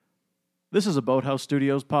This is a Boathouse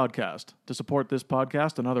Studios podcast. To support this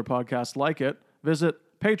podcast and other podcasts like it, visit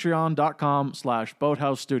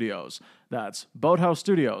patreon.com/Boathouse Studios. That's Boathouse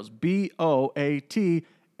Studios, BOATHAUS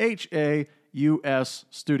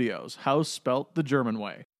Studios. House spelt the German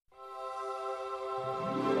way.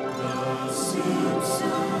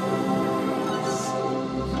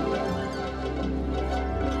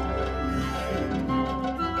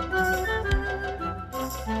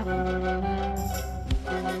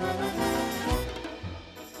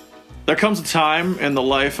 There comes a time in the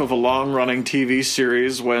life of a long-running TV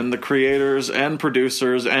series when the creators and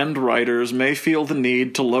producers and writers may feel the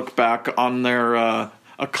need to look back on their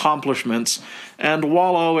accomplishments and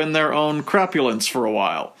wallow in their own crapulence for a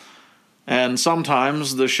while. And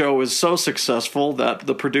sometimes the show is so successful that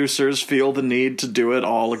the producers feel the need to do it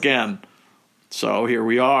all again. So here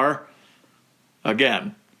we are,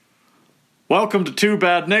 again. Welcome to Two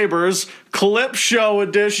Bad Neighbors, Clip Show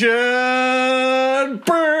Edition!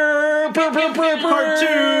 Part 2!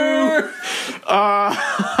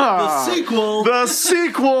 The sequel! The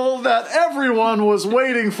sequel that everyone was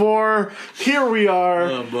waiting for. Here we are.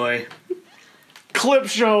 Oh boy. Clip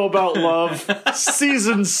Show About Love,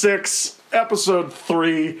 Season 6, Episode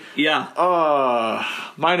 3. Yeah.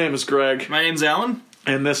 My name is Greg. My name's Alan.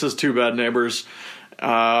 And this is Two Bad Neighbors.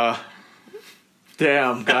 Damn,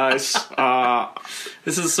 guys.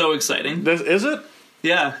 This is so exciting. This, is it?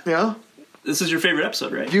 Yeah. Yeah? This is your favorite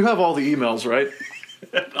episode, right? You have all the emails, right?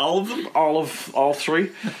 All of them? All three.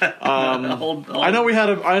 I know we had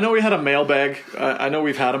a mailbag. I know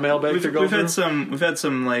we've had a mailbag to go through. We've had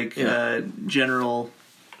some like general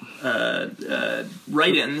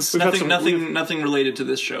write-ins. Nothing related to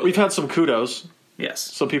this show. We've had some kudos. Yes.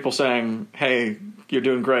 Some people saying, "Hey, you're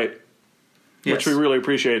doing great," Yes. which we really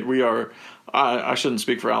appreciate. We are. I shouldn't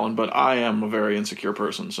speak for Alan, but I am a very insecure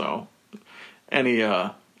person. So any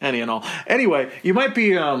and all. Anyway, you might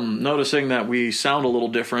be noticing that we sound a little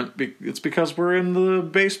different. It's because we're in the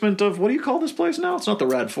basement of, what do you call this place now? It's not the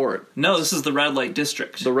Rad Fort. No, this is the Rad Light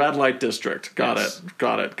District. The Rad Light District. Got Yes. it.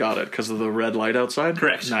 Because of the red light outside?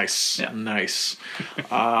 Correct. Nice. Yeah. Nice.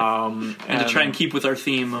 And to try and keep with our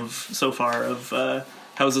theme of so far of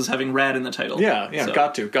houses having rad in the title. Yeah, So,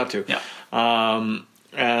 got to. Yeah.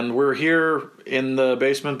 And we're here in the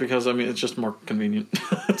basement because, I mean, it's just more convenient.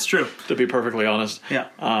 It's true. To be perfectly honest. Yeah.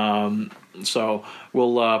 So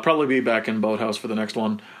we'll probably be back in Boathouse for the next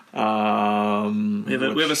one. We have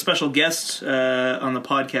a special guest on the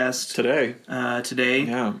podcast today. Today.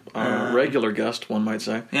 Yeah, regular guest, one might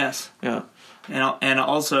say. Yes. Yeah. And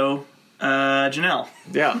also Janelle.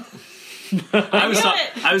 Yeah. I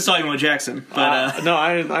was talking about Jackson, but no,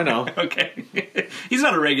 I know. Okay. He's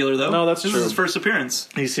not a regular though. No, that's this true. This is his first appearance.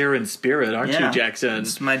 He's here in spirit, aren't you, Jackson?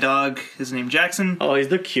 It's my dog. His name's Jackson. Oh, he's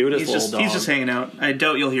the cutest little dog. He's just hanging out. I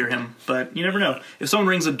doubt you'll hear him, but you never know. If someone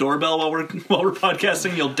rings a doorbell while we're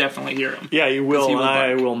podcasting, you'll definitely hear him. Yeah, you will. And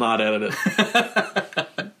I will not edit it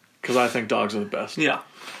because I think dogs are the best. Yeah.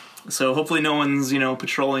 So hopefully no one's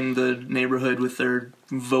patrolling the neighborhood with their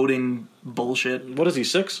voting bullshit. What is he,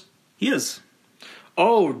 6? He is.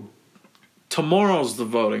 Oh, tomorrow's the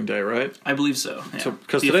voting day, right? I believe so. Yeah.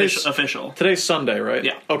 Because today's official. Today's Sunday, right?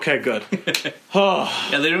 Yeah. Okay, good. Oh,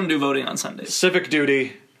 yeah, they don't do voting on Sundays. civic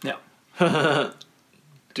duty. Yeah.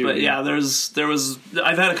 Duty. But yeah,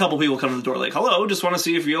 I've had a couple people come to the door like, "Hello, just want to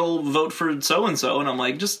see if you'll vote for so and so," and I'm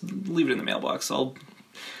like, "Just leave it in the mailbox.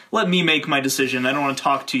 Let me make my decision. I don't want to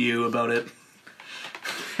talk to you about it."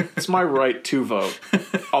 It's my right to vote.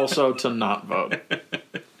 Also to not vote.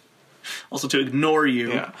 Also to ignore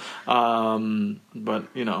you. Yeah. But,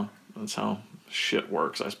 that's how shit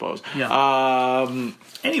works, I suppose. Yeah.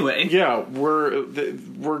 Anyway. Yeah, we're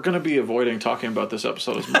going to be avoiding talking about this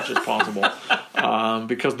episode as much as possible.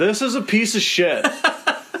 Because this is a piece of shit.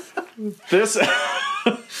 This...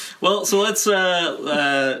 Well, so let's,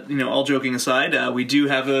 all joking aside, we do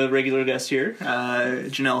have a regular guest here,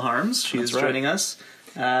 Janelle Harms. She is joining us.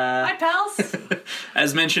 Hi, pals.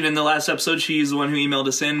 As mentioned in the last episode, she's the one who emailed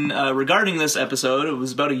us in regarding this episode. It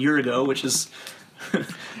was about a year ago, which is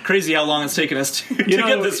crazy how long it's taken us to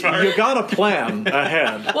get this far. You got a plan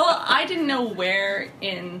ahead. Well, I didn't know where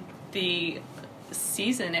in the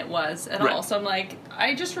season it was at all, so I'm like,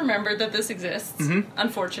 I just remembered that this exists,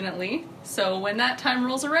 unfortunately. So when that time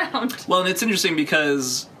rolls around... Well, and it's interesting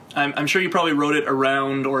because I'm sure you probably wrote it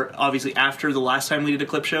around, or obviously after the last time we did a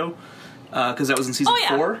clip show, because that was in season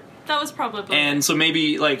 4. That was probably... And so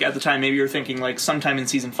maybe, at the time, maybe you're thinking, sometime in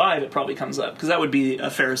season 5 it probably comes up, because that would be a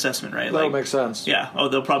fair assessment, right? That would make sense. Yeah. Oh,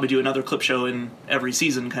 they'll probably do another clip show in every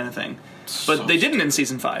season kind of thing. But they didn't in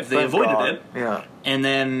season 5. They avoided it. Yeah. And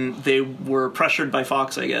then they were pressured by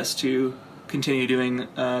Fox, I guess, to continue doing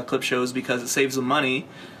clip shows because it saves them money,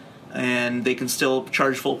 and they can still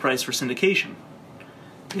charge full price for syndication.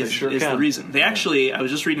 They sure is can. the reason. They actually, I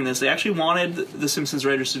was just reading this, they actually wanted the Simpsons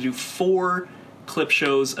writers to do 4 clip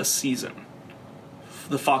shows a season.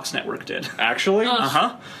 The Fox network did. Actually?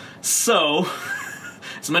 Uh-huh. So,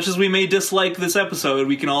 as much as we may dislike this episode,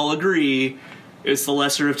 we can all agree it's the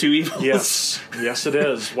lesser of two evils. Yes, it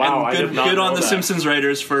is. Wow, and I did not good know on the that. Simpsons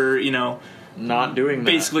writers for, Not doing that.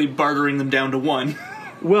 basically bartering them down to 1.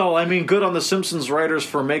 Well, I mean, good on the Simpsons writers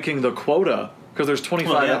for making the quota, because there's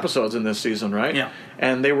 25 yeah. episodes in this season, right? Yeah.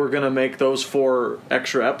 And they were going to make those 4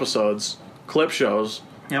 extra episodes clip shows,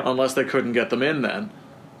 Yep. unless they couldn't get them in then,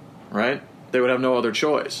 right? They would have no other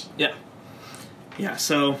choice. Yeah. Yeah,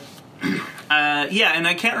 so... and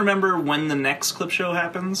I can't remember when the next clip show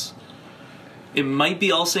happens. It might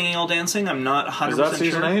be All Singing, All Dancing. I'm not 100% sure. Is that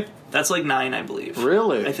season 8? That's like 9, I believe.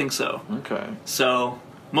 Really? I think so. Okay. So,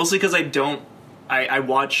 mostly because I don't... I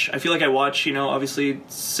feel like I watch, obviously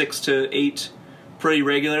 6 to 8 pretty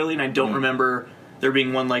regularly, and I don't remember there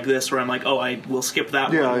being one like this where I'm like, oh, I will skip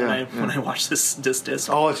that when I watch this disc.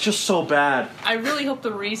 Oh, it's just so bad. I really hope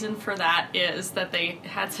the reason for that is that they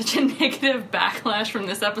had such a negative backlash from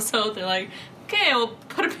this episode. They're like, okay, we'll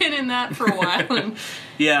put a pin in that for a while. And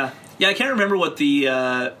Yeah, I can't remember what the...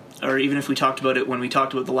 or even if we talked about it when we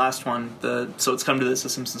talked about the last one, So It's Come to This, a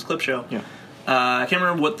Simpsons clip show. Yeah. I can't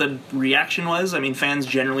remember what the reaction was. I mean, fans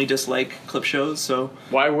generally dislike clip shows, so...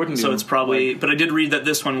 Why wouldn't you? So it's probably... But I did read that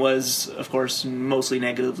this one was, of course, mostly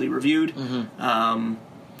negatively reviewed. Mm-hmm.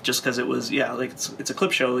 Just because it was, it's a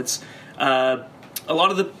clip show. It's... a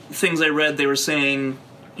lot of the things I read, they were saying,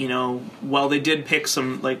 while they did pick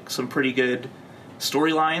some pretty good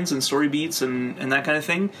storylines and story beats and that kind of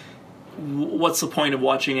thing, what's the point of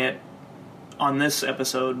watching it on this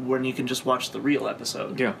episode when you can just watch the real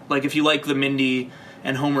episode? Yeah. Like, if you like the Mindy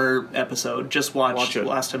and Homer episode, just watch it.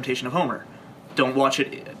 Last Temptation of Homer. Don't watch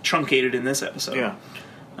it truncated in this episode. Yeah.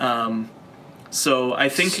 So I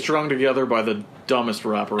think... Strung together by the dumbest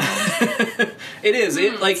wraparound. It is.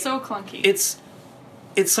 It's so clunky.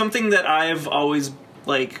 It's something that I've always,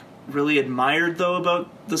 really admired, though,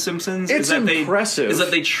 about The Simpsons. It's impressive. Is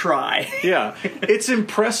that they try. Yeah. It's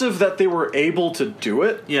impressive that they were able to do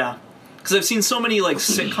it. Yeah. Because I've seen so many,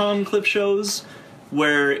 sitcom clip shows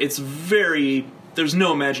where it's there's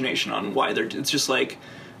no imagination on why it's just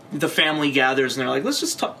the family gathers and they're like,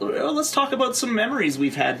 let's talk about some memories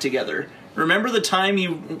we've had together. Remember the time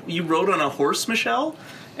you rode on a horse, Michelle?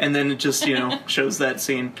 And then it just, shows that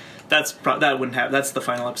scene. That wouldn't have. That's the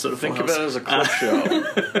final episode of Full Think House. of it as a clip show,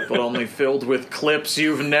 but only filled with clips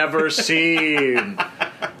you've never seen.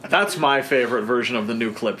 That's my favorite version of the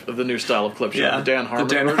new style of clip show. Yeah, The Dan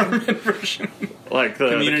Harmon version. Like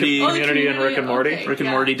the Community. the Community and Rick and Morty. Okay. Rick and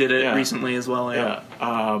Morty did it recently as well. Yeah.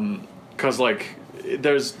 Because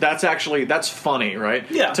that's funny, right?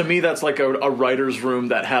 Yeah. To me, that's like a writer's room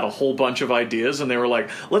that had a whole bunch of ideas, and they were like,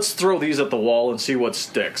 let's throw these at the wall and see what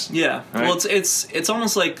sticks. Yeah. Right? Well, it's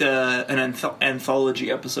almost like an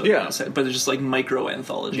anthology episode. Yeah. But it's just like micro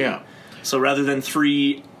anthology. Yeah. So rather than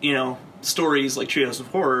 3, stories like Treehouse of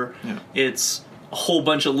Horror, it's a whole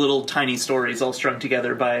bunch of little tiny stories all strung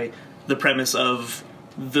together by the premise of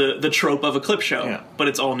the trope of a clip show, but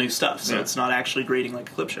it's all new stuff, so it's not actually grading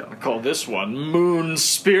like a clip show. I call this one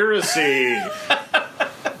Moonspiracy.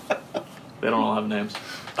 They don't all have names.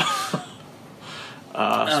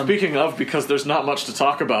 Speaking of, because there's not much to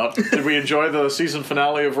talk about, did we enjoy the season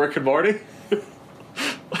finale of Rick and Morty?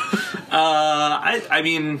 I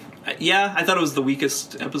mean, yeah, I thought it was the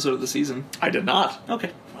weakest episode of the season. I did not.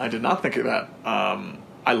 Okay. I did not think of that.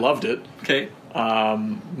 I loved it. Okay.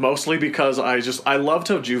 Mostly because I loved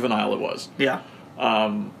how juvenile it was. Yeah.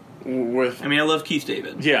 I love Keith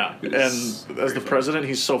David. Yeah, and as the president,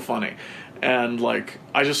 he's so funny, and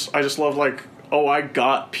I just love oh, I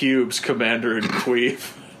got pubes, Commander and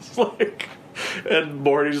Queef. It's and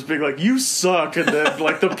Morty just being like, you suck, and then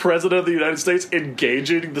the president of the United States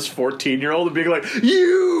engaging this 14-year-old and being like,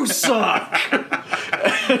 you suck.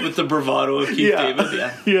 With the bravado of Keith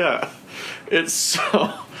David. Yeah. It's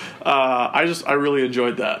so. I really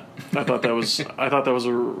enjoyed that. I thought it was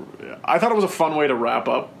a fun way to wrap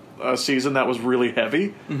up a season that was really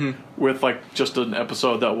heavy with just an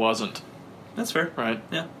episode that wasn't. That's fair. Right?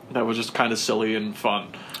 Yeah. That was just kind of silly and fun.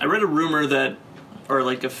 I read a rumor that, or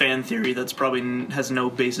a fan theory that's probably has no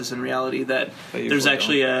basis in reality, that there's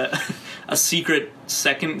actually a secret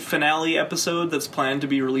second finale episode that's planned to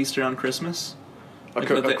be released around Christmas. A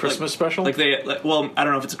Christmas special? I don't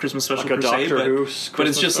know if it's a Christmas special per se, but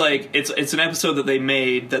it's just it's an episode that they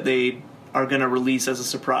made that they are going to release as a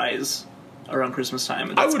surprise around Christmas time.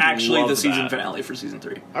 And that's actually the season finale for season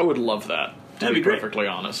 3. I would love that. To That'd be be great. perfectly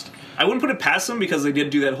honest, I wouldn't put it past them because they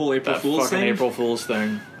did do that whole April that Fool's fucking thing. April Fool's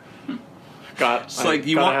thing. It's like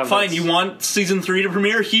you want season 3 to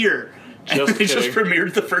premiere here, and Just they just kidding.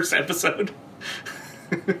 premiered the first episode.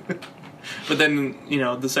 But then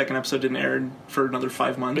the second episode didn't air for another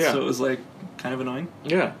 5 months, Yeah. so it was like kind of annoying.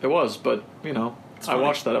 Yeah, it was, but I funny.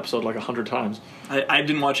 watched that episode like 100 times. I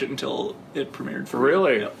didn't watch it until it premiered. For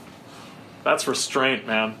Really? Yep. That's restraint,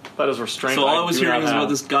 man. That is restraint. So all I was do hearing not was about have.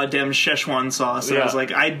 this goddamn Szechuan sauce, and I Yeah. was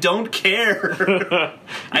like, I don't care.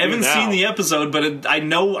 I haven't now. seen the episode, but I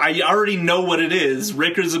already know what it is.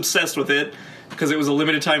 Riker's obsessed with it because it was a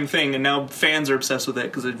limited time thing, and now fans are obsessed with it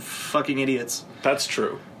because they're fucking idiots. That's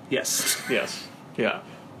true. Yes. Yes. Yeah.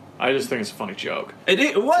 I just think it's a funny joke.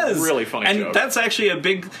 It was a really funny and joke. that's actually a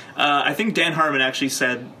big. I think Dan Harmon actually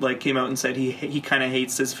came out and said he kind of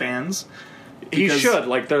hates his fans. He Because should.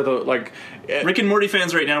 Like, they're the, like... Rick and Morty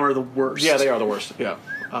fans right now are the worst. Yeah, they are the worst. Yeah.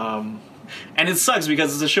 And it sucks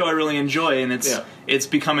because it's a show I really enjoy, and it's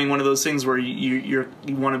becoming one of those things where you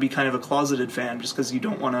want to be kind of a closeted fan just because you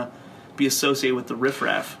don't want to be associated with the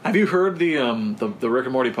riffraff. Have you heard the Rick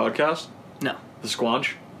and Morty podcast? No. The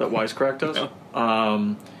Squanch that Wisecrack does? No.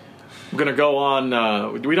 I'm going to go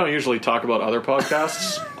on... we don't usually talk about other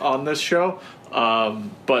podcasts on this show,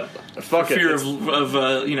 but fuck For it. fear It's- of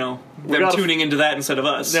them gotta- tuning into that instead of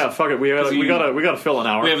us. Yeah, fuck it. We gotta fill an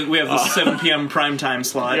hour. We have the 7 p.m. primetime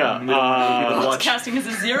slot. Yeah, and we don't want people to watch. Casting is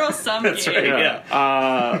a zero-sum That's game. right. Yeah.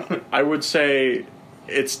 Yeah. I would say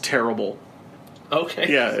it's terrible.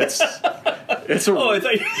 Okay. Yeah, it's a Oh, I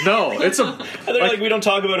thought no, it's a. I thought we don't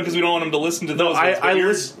talk about it because we don't want them to listen to those. ones, but I you're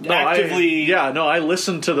listen. actively. I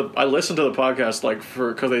listened to the podcast like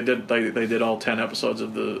because they did all 10 episodes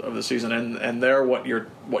of the season, and they're what you're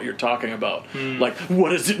talking about. Like, what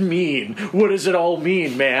does it mean? What does it all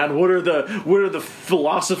mean, man? What are the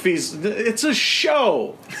philosophies? It's a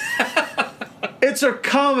show. It's a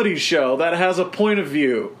comedy show that has a point of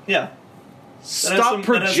view. Yeah. Stop That has some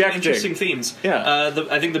projecting. interesting themes. Yeah.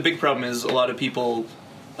 I think the big problem is a lot of people,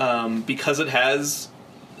 because it has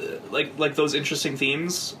like those interesting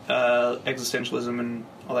themes, existentialism and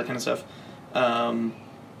all that kind of stuff.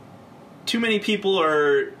 Too many people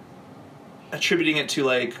are attributing it to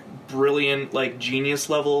like brilliant, like genius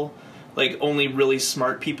level. Like only really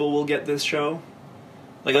smart people will get this show.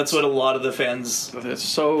 Like that's what a lot of the fans It's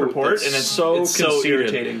so purport, that's and it's so conceited.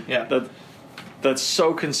 irritating. Yeah. That's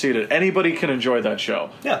so conceited. Anybody can enjoy that show.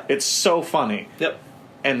 Yeah. It's so funny Yep.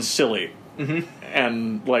 and silly. Mm-hmm.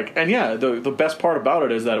 And the best part about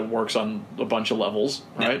it is that it works on a bunch of levels,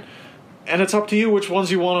 right? Yeah. And it's up to you which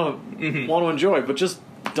ones you want to enjoy, but just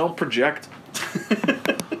don't project.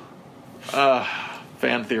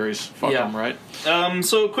 Fan theories, fuck Yeah. them, right?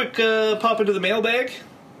 So quick pop into the mailbag,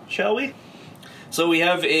 shall we? So we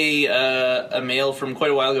have a mail from quite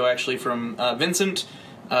a while ago, actually, from Vincent.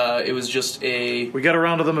 It was just a... We get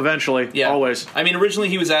around to them eventually, always. I mean, originally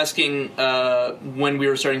he was asking when we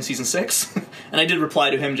were starting season 6, and I did reply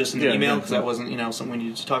to him just in the email, because that wasn't, something we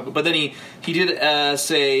needed to talk about. But then he did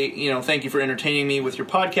say, thank you for entertaining me with your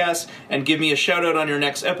podcast, and give me a shout-out on your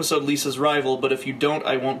next episode, Lisa's Rival, but if you don't,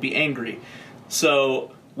 I won't be angry.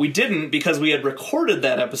 So... we didn't because we had recorded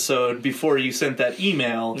that episode before you sent that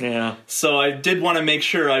email. Yeah. So I did want to make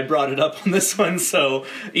sure I brought it up on this one. So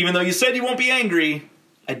even though you said you won't be angry,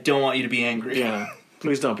 I don't want you to be angry. Yeah.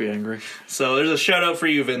 Please don't be angry. So there's a shout out for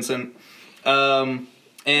you, Vincent.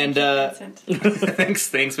 Vincent. Thanks,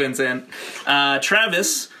 Vincent.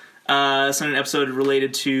 Travis sent an episode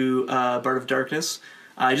related to Bart of Darkness.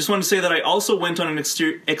 I just wanted to say that I also went on an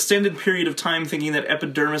extended period of time thinking that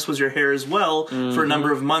epidermis was your hair as well for a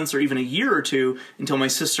number of months or even a year or two until my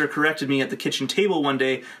sister corrected me at the kitchen table one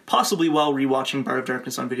day, possibly while rewatching Bart of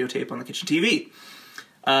Darkness on videotape on the kitchen TV.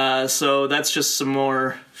 So that's just some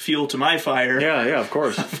more fuel to my fire. Yeah, of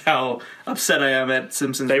course. How upset I am at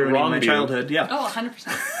Simpsons They ruining my wronged you. childhood. Yeah. Oh,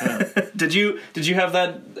 100%. Did you have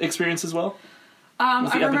that experience as well? I the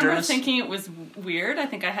remember epidermis? thinking it was weird. I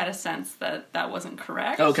think I had a sense that wasn't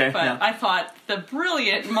correct. Okay, But yeah. I thought the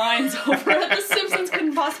brilliant minds over at The Simpsons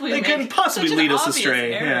couldn't possibly They make couldn't possibly such an lead us obvious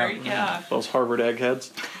astray, error. yeah. Yeah. Those Harvard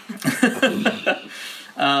eggheads.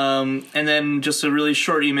 And then just a really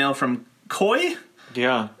short email from Coy.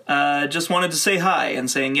 Yeah, Just wanted to say hi and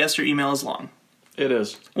saying yes, your email is long. it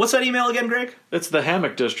is. What's that email again, Greg? It's the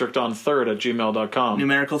Hammock District on 3rd at gmail.com.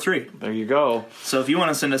 Numerical 3. There you go. So if you want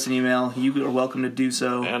to send us an email, you are welcome to do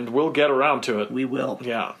so. And we'll get around to it. We will.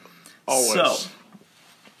 Yeah. Always. So,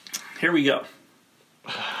 here we go.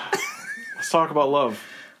 Let's talk about love.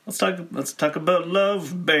 Let's talk about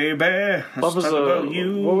love, baby. Let's Love is talk about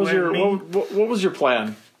you what was and your me. what was your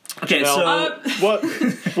plan Okay, Now, what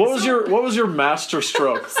was your master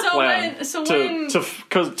stroke plan to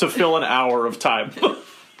fill an hour of time?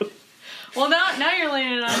 Well, now you're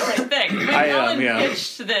laying it on the thing. When Ellen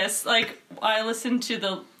pitched this, like, I listened to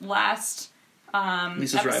the last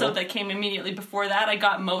episode that came immediately before that. I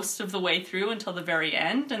got most of the way through until the very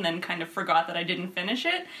end, and then kind of forgot that I didn't finish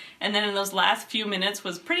it. And then in those last few minutes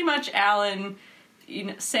was pretty much Alan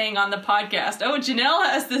saying on the podcast, "Oh, Janelle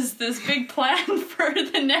has this big plan for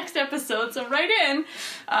the next episode, so write in."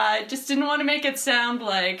 Just didn't want to make it sound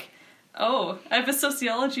like, "Oh, I have a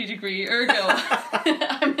sociology degree, ergo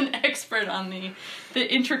I'm an expert on the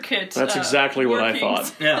intricate." That's exactly what I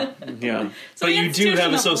thought. Yeah. So but you do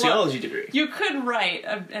have a sociology degree. You could write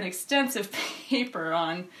an extensive paper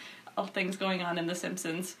on all things going on in The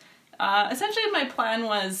Simpsons. Essentially, my plan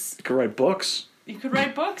was... You could write books. You could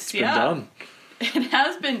write books, It's been done. It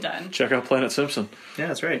has been done. Check out Planet Simpson. Yeah,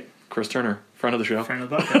 that's right. Chris Turner, friend of the show. Friend of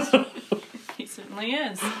the podcast. He certainly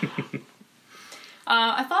is.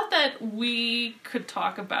 I thought that we could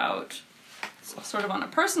talk about, sort of on a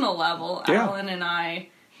personal level, Alan and I,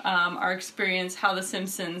 our experience, how The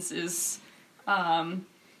Simpsons is, what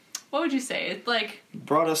would you say? It's like...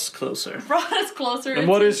 Brought us closer. And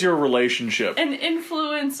what is your relationship? An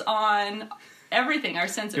influence on everything, our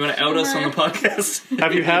sense of humor. You want to out us on the podcast?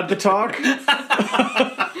 Have you had the talk?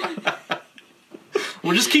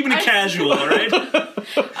 We're just keeping it casual, all right?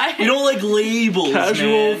 You don't like labels,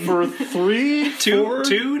 Casual man. for 3? Two? 4?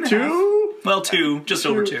 2? 2? Well, 2. Just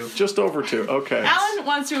over 2. Just over 2, okay. Alan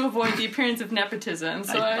wants to avoid the appearance of nepotism,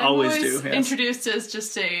 so I I'm always always do, yes. introduced as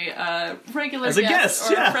just a regular As a guest,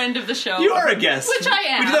 or yeah. a friend of the show. You are a guest. Which I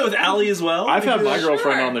am. We do that with Allie as well. I've had my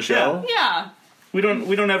girlfriend Sure. on the show. Yeah. We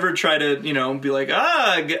don't ever try to, be like,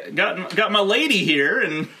 got my lady here,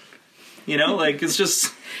 and, like, it's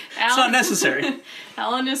just... It's not necessary.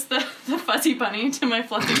 Alan is the fuzzy bunny to my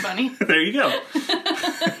fluffy bunny. There you go.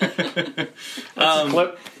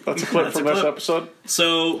 That's a clip from this episode.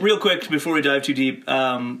 So, real quick, before we dive too deep,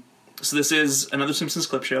 so this is another Simpsons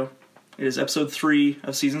clip show. It is episode 3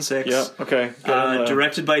 of season 6. Yeah, okay.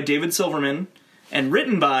 Directed by David Silverman, and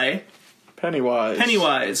written by...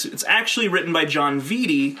 Pennywise. It's actually written by John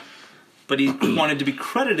Vitti, but he wanted to be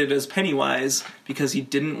credited as Pennywise because he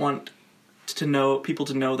didn't want people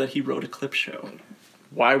to know that he wrote a clip show.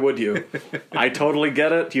 Why would you? I totally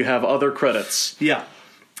get it. You have other credits. Yeah.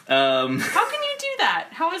 How can you do that?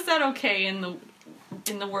 How is that okay in the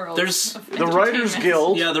world? There's of the Writers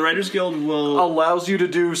Guild. Yeah, the Writers Guild will allows you to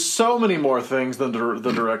do so many more things than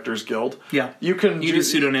the Directors Guild. Yeah, you can do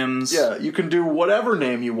pseudonyms. Yeah, you can do whatever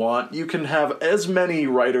name you want. You can have as many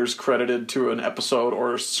writers credited to an episode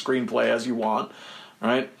or a screenplay as you want.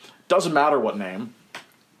 Right? Doesn't matter what name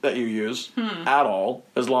that you use at all,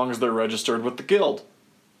 as long as they're registered with the guild.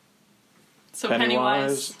 So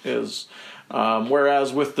Pennywise is.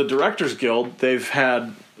 Whereas with the Directors Guild, they've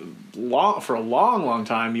had for a long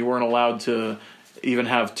time, you weren't allowed to even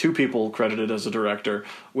have 2 people credited as a director,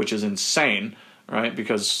 which is insane, right?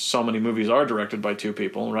 Because so many movies are directed by 2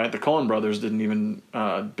 people, right? The Coen brothers didn't even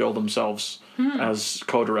bill themselves as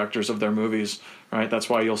co-directors of their movies, right? That's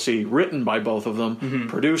why you'll see written by both of them,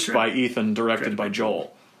 produced by Ethan, directed by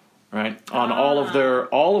Joel, right? On all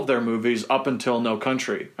of their movies up until No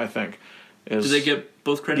Country, I think. Did they get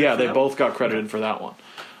both credited? Yeah, they both got credited for that one.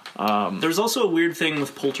 There's also a weird thing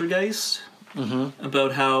with Poltergeist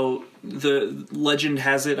about how the legend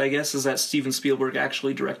has it, I guess, is that Steven Spielberg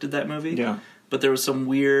actually directed that movie. Yeah. But there was some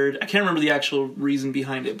weird... I can't remember the actual reason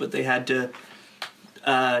behind it, but they had to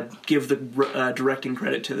give the directing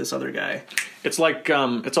credit to this other guy. It's like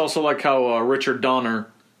it's also like how Richard Donner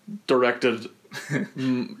directed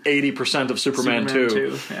 80% of Superman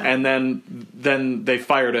 2, yeah. and then they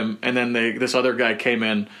fired him, and then this other guy came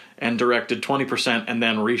in and directed 20% and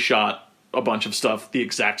then reshot a bunch of stuff the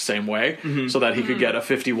exact same way so that he could get a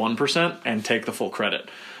 51% and take the full credit.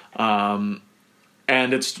 And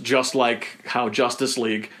it's just like how Justice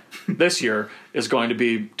League this year is going to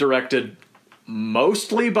be directed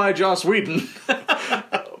mostly by Joss Whedon,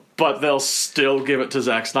 but they'll still give it to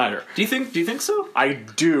Zack Snyder. Do you think so? I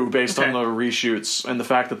do, based on the reshoots and the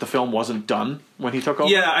fact that the film wasn't done when he took over.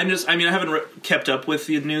 Yeah, I haven't kept up with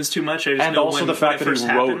the news too much. I just and know also the fact that he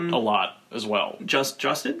wrote a lot as well. Just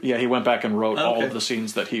did? Yeah, he went back and wrote all of the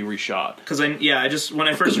scenes that he reshot. Because when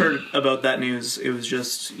I first heard about that news, it was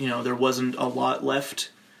just there wasn't a lot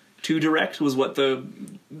left to direct. Was what the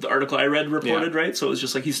article I read reported, right? So it was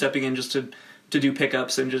just like he's stepping in just to do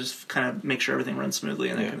pickups and just kind of make sure everything runs smoothly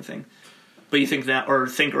and that kind of thing. But you think that, or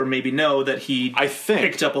maybe know that he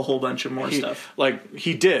picked up a whole bunch of more stuff. Like,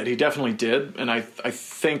 he definitely did, and I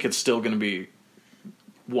think it's still going to be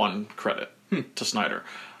one credit to Snyder.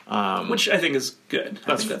 Which I think is good.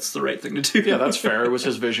 I think that's the right thing to do. Yeah, that's fair. It was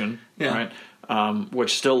his vision, right?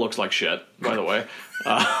 Which still looks like shit, by the way.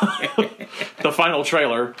 The final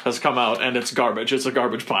trailer has come out, and it's garbage. It's a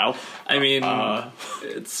garbage pile. I mean,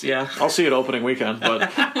 it's, yeah. I'll see it opening weekend,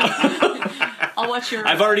 but... I'll watch your...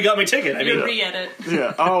 I've already got my ticket. I mean, your re-edit.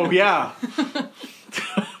 Yeah. Oh, yeah.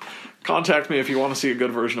 Contact me if you want to see a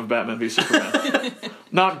good version of Batman v Superman.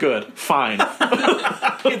 Not good. Fine.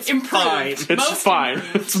 It's fine. It's most fine.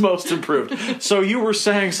 Improved. It's most improved. So you were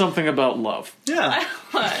saying something about love. Yeah.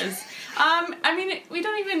 I was. I mean, we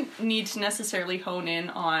don't even need to necessarily hone in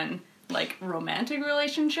on, like, romantic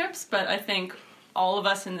relationships, but I think all of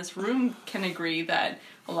us in this room can agree that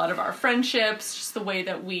a lot of our friendships, just the way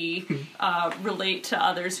that we relate to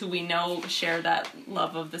others who we know share that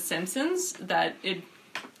love of The Simpsons, that it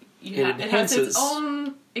has its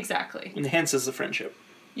own... Exactly. Enhances the friendship.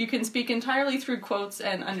 You can speak entirely through quotes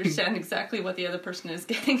and understand exactly what the other person is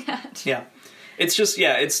getting at. Yeah. It's just,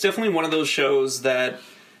 it's definitely one of those shows that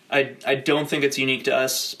I don't think it's unique to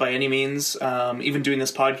us by any means. Even doing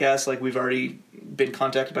this podcast, like, we've already been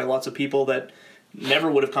contacted by lots of people that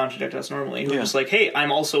never would have contacted us normally. Who are just like, hey,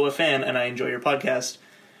 I'm also a fan and I enjoy your podcast.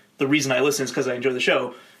 The reason I listen is because I enjoy the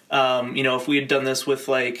show. If we had done this with,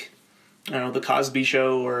 like, I don't know, The Cosby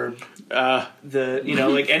Show or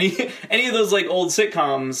like any of those, like, old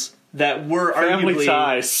sitcoms that were Family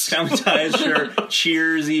arguably... Family Ties, sure.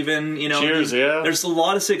 Cheers, even, Cheers, yeah. There's a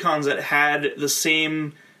lot of sitcoms that had the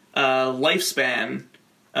same lifespan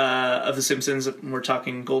of The Simpsons. We're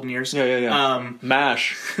talking golden years. Yeah.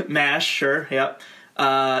 MASH. MASH, sure, yeah.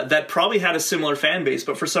 That probably had a similar fan base,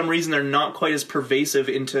 but for some reason they're not quite as pervasive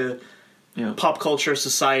into pop culture,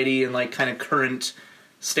 society, and, like, kind of current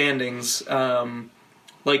standings.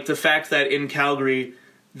 Like the fact that in Calgary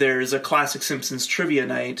there's a classic Simpsons trivia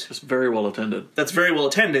night. It's very well attended. That's very well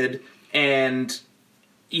attended, and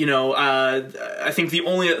I think the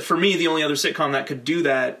only other sitcom that could do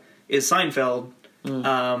that is Seinfeld.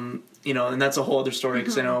 And that's a whole other story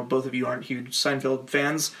because I know both of you aren't huge Seinfeld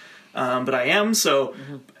fans, but I am. So,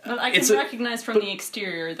 but I can recognize from the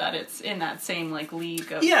exterior that it's in that same, like,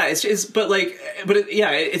 league of... Yeah, it's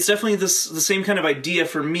definitely the same kind of idea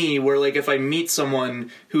for me. Where, like, if I meet someone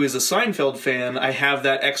who is a Seinfeld fan, I have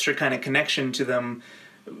that extra kind of connection to them,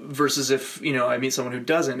 versus if I meet someone who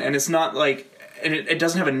doesn't. And it's not like, and it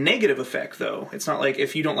doesn't have a negative effect though. It's not like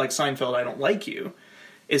if you don't like Seinfeld, I don't like you.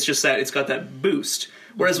 It's just that it's got that boost.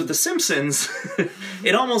 Whereas with The Simpsons,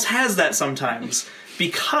 it almost has that sometimes.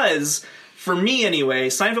 Because, for me anyway,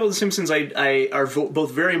 Seinfeld and The Simpsons are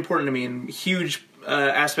both very important to me and huge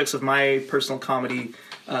aspects of my personal comedy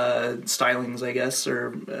stylings, I guess,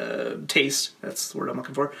 or taste. That's the word I'm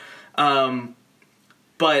looking for.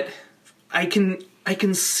 But I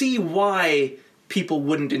can see why people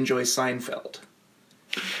wouldn't enjoy Seinfeld.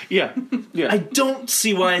 Yeah. I don't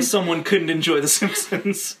see why someone couldn't enjoy The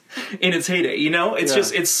Simpsons in its heyday. It's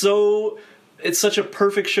just it's such a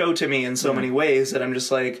perfect show to me in so many ways that I'm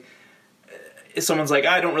just like, if someone's like,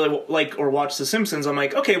 I don't really like or watch The Simpsons, I'm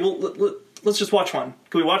like, okay, well, let's just watch one.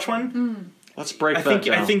 Can we watch one? Let's break that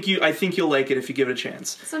down. I think you'll like it if you give it a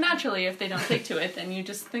chance. So naturally, if they don't take to it, then you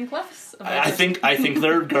just think less about it. I think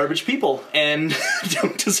they're garbage people and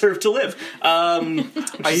don't deserve to live.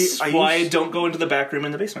 I don't go into the back room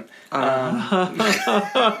in the basement. Oh,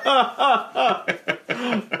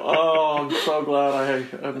 I'm so glad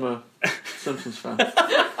I'm a Simpsons fan.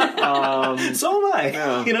 So am I.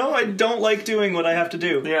 Yeah. I don't like doing what I have to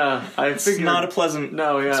do. Yeah, it's not a pleasant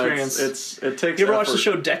experience. It takes. You ever effort. watch the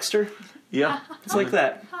show Dexter? Yeah, it's like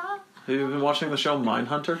that. Have you been watching the show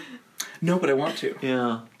Mindhunter? No, but I want to.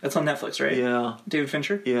 Yeah, that's on Netflix, right? Yeah, David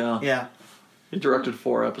Fincher. Yeah. He directed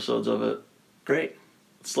 4 episodes of it. Great.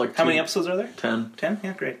 It's like how many episodes are there? 10. 10?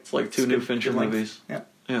 Yeah, great. It's like 2 new Fincher movies.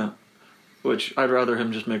 Yeah. Which I'd rather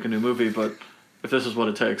him just make a new movie, but if this is what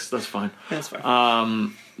it takes, that's fine. That's fine.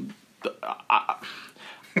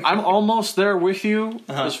 I'm almost there with you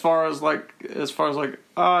as far as like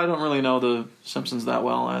I don't really know the Simpsons that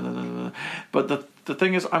well, but the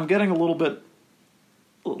thing is, I'm getting a little bit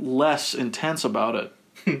less intense about it.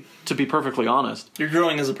 To be perfectly honest, you're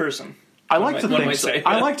growing as a person. I like to think so.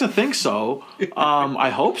 I like to think so. I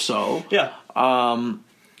hope so. Yeah.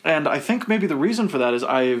 And I think maybe the reason for that is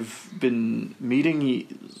I've been meeting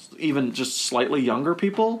even just slightly younger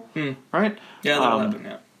people, right? Yeah, that'll happen.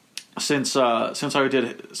 Yeah. Since I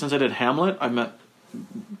did Hamlet, I met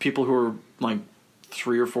people who were like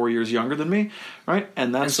 3 or 4 years younger than me, right?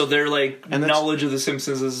 And so their knowledge of The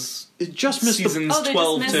Simpsons is just missed seasons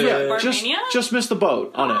 12 to Barmania? Just missed the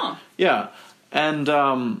boat on it. Yeah, and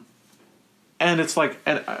And it's like,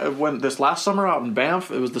 and when this last summer out in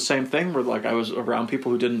Banff, it was the same thing where like I was around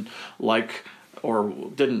people who didn't like or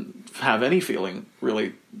didn't have any feeling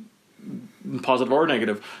really positive or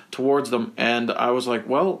negative towards them, and I was like,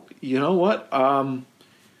 well, you know what?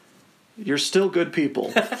 You're still good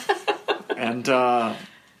people, and I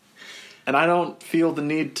don't feel the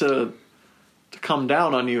need to come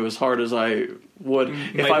down on you as hard as I would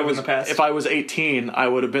if I was 18. I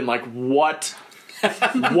would have been like, what?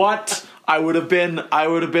 What? I would have been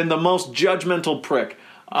the most judgmental prick,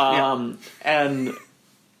 and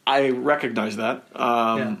I recognize that,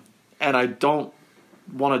 and I don't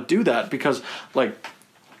want to do that because, like,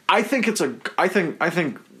 I think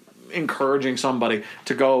encouraging somebody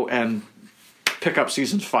to go and pick up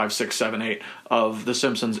seasons 5, 6, 7, 8 of The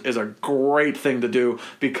Simpsons is a great thing to do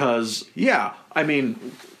because, I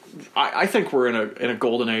mean, I think we're in a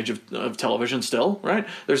golden age of television still, right?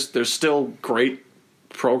 There's still great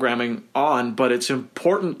programming on, but it's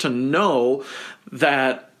important to know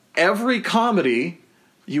that every comedy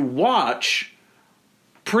you watch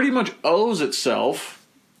pretty much owes itself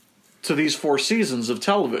to these 4 seasons of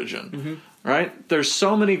television, right? There's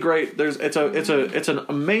so many great. It's an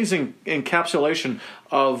amazing encapsulation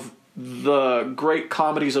of the great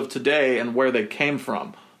comedies of today and where they came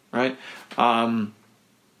from, right? And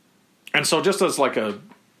so, just as like a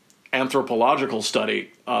anthropological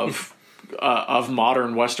study of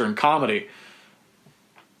modern Western comedy,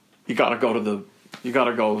 you got to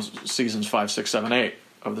go seasons 5, 6, 7, 8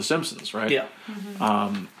 of The Simpsons, right? Yeah.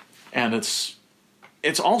 And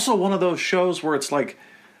it's also one of those shows where it's like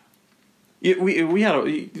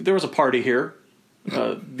there was a party here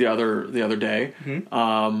the other day,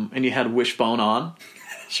 and you had Wishbone on.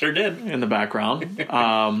 Sure did. In the background.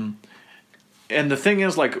 And the thing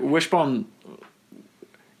is, like, Wishbone,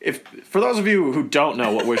 for those of you who don't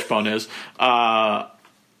know what Wishbone is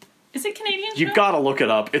it Canadian? You gotta look it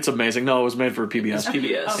up. It's amazing. No, it was made for PBS.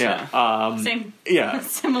 PBS. Okay. Yeah. Same. Yeah.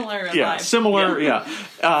 Similar. Yeah. Vibe. Similar. Yeah.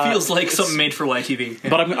 Feels like something made for YTV.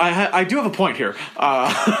 But I do have a point here.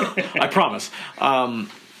 I promise. But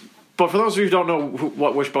for those of you who don't know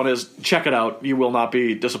what Wishbone is, check it out. You will not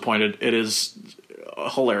be disappointed. It is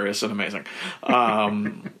hilarious and amazing.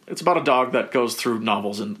 It's about a dog that goes through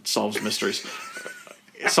novels and solves mysteries.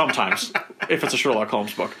 Sometimes, if it's a Sherlock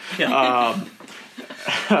Holmes book. Yeah.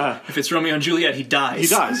 If it's Romeo and Juliet, he dies.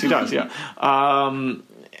 He dies, yeah.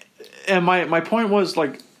 And my point was,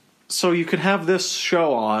 like, so you can have this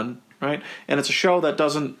show on, right? And it's a show that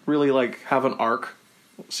doesn't really, like, have an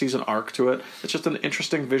season arc to it. It's just an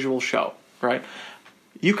interesting visual show, right?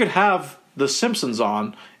 You could have The Simpsons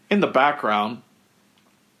on in the background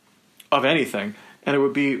of anything, and it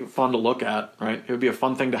would be fun to look at, right? It would be a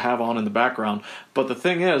fun thing to have on in the background. But the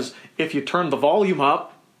thing is, if you turn the volume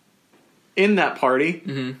up in that party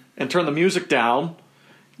and turn the music down,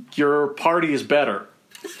 your party is better.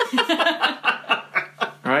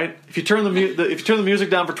 Right? If you turn the music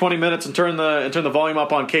down for 20 minutes and turn the volume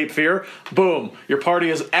up on Cape Fear, boom, your party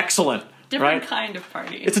is excellent. Different right? kind of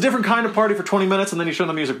party. It's a different kind of party for 20 minutes, and then you turn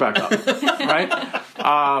the music back up, right?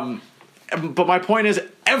 But my point is,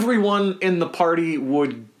 everyone in the party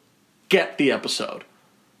would get the episode,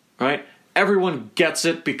 right? Everyone gets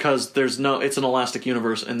it because it's an elastic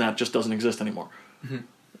universe, and that just doesn't exist anymore.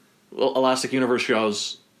 Well, elastic universe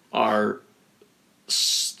shows are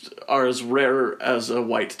as rare as a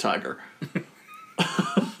white tiger.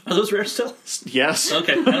 Are those rare still? Yes.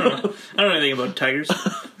 Okay, I don't know anything about tigers.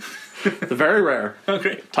 They're very rare. Oh,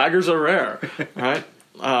 great. Tigers are rare, right?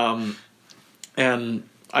 And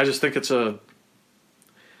I just think it's a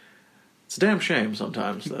damn shame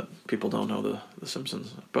sometimes that people don't know the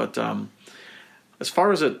Simpsons. But as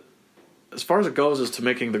far as it goes as to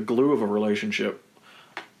making the glue of a relationship,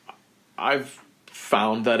 I've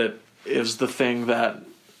found that it is the thing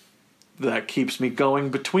that keeps me going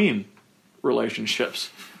between relationships.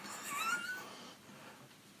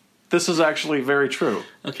 This is actually very true.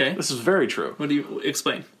 Okay. This is very true. What do you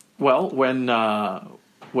explain? Well,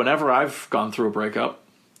 whenever I've gone through a breakup,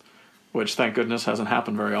 which thank goodness hasn't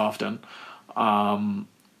happened very often,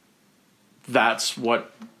 that's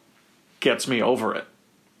what gets me over it.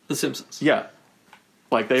 The Simpsons. Yeah.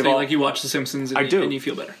 Like you watch The Simpsons and you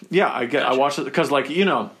feel better. Yeah, I watch it because, like, you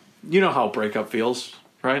know how a breakup feels,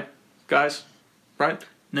 right, guys? Right?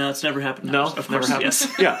 No, it's never happened. No, of never course, happened.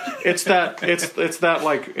 Yes. Yeah, it's that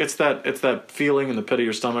feeling in the pit of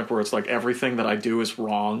your stomach where it's like everything that I do is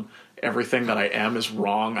wrong, everything that I am is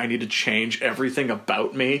wrong. I need to change everything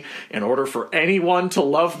about me in order for anyone to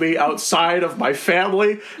love me outside of my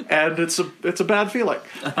family, and it's a bad feeling.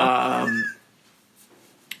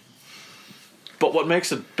 But what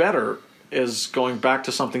makes it better is going back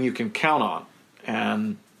to something you can count on,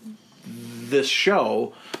 And this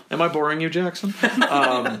show, am I boring you, Jackson?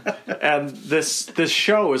 And this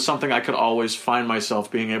show is something I could always find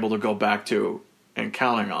myself being able to go back to and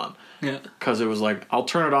counting on. Yeah. Because it was like, I'll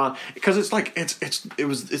turn it on. Because it's like,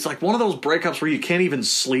 it's like one of those breakups where you can't even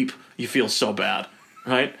sleep. You feel so bad,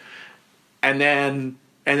 right? And then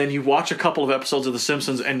you watch a couple of episodes of The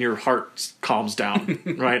Simpsons and your heart calms down,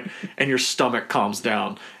 right? And your stomach calms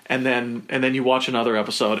down. And then you watch another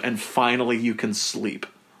episode and finally you can sleep.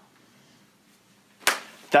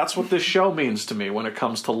 That's what this show means to me when it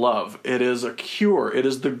comes to love. It is a cure. It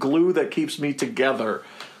is the glue that keeps me together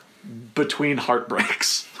between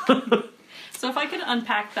heartbreaks. So if I could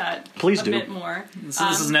unpack that Please a do. bit more. So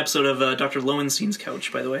this is an episode of Dr. Lowenstein's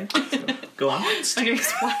Couch, by the way. So, go on. Okay,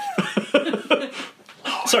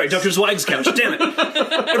 Sorry, Dr. Zweig's Couch. Damn it.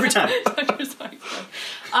 Every time. Dr. Zweig's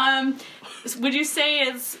Couch. Would you say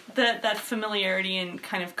it's that familiarity and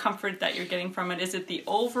kind of comfort that you're getting from it? Is it the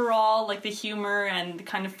overall, like the humor and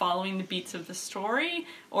kind of following the beats of the story?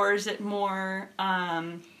 Or is it more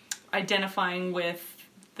identifying with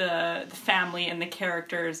the family and the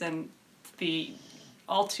characters and the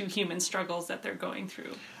all too human struggles that they're going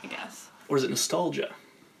through, I guess? Or is it nostalgia?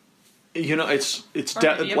 You know, it's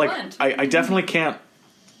like I definitely can't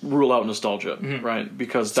rule out nostalgia, right?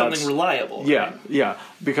 Because that's something reliable. Yeah, right? yeah.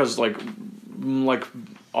 Because like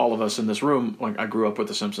all of us in this room, like I grew up with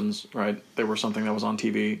The Simpsons, right? They were something that was on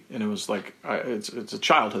TV, and it was like it's a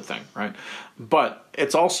childhood thing, right? But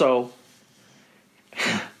it's also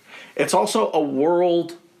a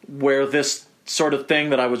world where this sort of thing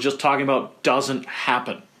that I was just talking about doesn't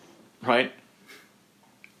happen, right?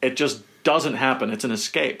 It just doesn't happen. It's an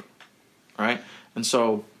escape, right? And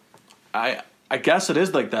so I guess it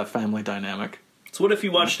is like that family dynamic. So what if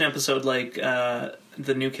you watched an episode like The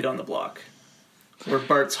New Kid on the Block, where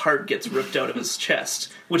Bart's heart gets ripped out of his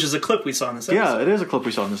chest, which is a clip we saw in this episode? Yeah, it is a clip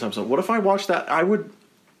we saw in this episode. What if I watched that? I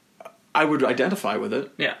would identify with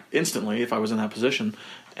it instantly if I was in that position.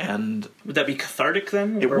 And would that be cathartic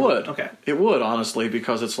then? It would. Okay. It would, honestly,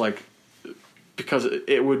 because it's like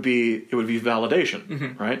it would be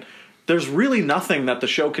validation, right? There's really nothing that the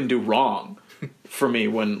show can do wrong for me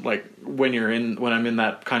when I'm in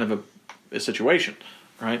that kind of a situation,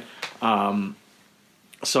 right?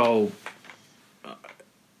 So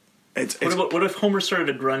what if Homer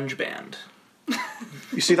started a grunge band?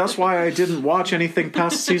 You see, that's why I didn't watch anything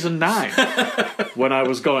past season 9 when I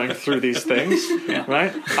was going through these things,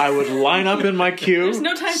 right? I would line up in my queue. There's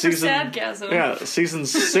no time for sadgasm. Yeah,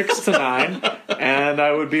 seasons 6 to 9, and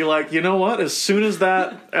I would be like, you know what? As soon as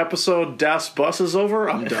that episode Das Bus is over,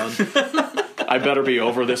 I'm done. I better be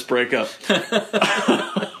over this breakup.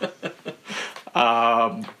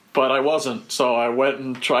 But I wasn't, so I went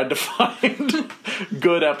and tried to find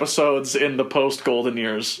good episodes in the post-Golden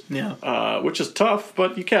years. Yeah. Which is tough,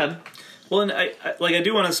 but you can. Well, and I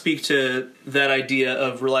do want to speak to that idea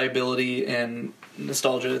of reliability and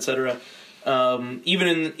nostalgia, etc. Even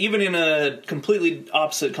in a completely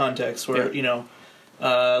opposite context, where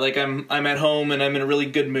like I'm at home and I'm in a really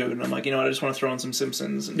good mood, and I'm like, you know what, I just want to throw on some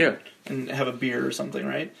Simpsons and have a beer or something,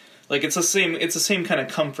 right? Like it's the same kind of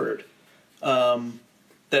comfort.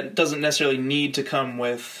 That doesn't necessarily need to come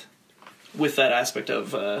with that aspect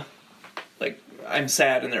of like I'm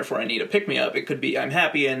sad and therefore I need a pick-me-up. It could be I'm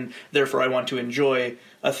happy and therefore I want to enjoy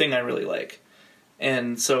a thing I really like.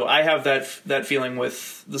 And so I have that feeling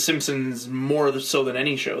with The Simpsons more so than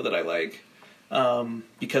any show that I like,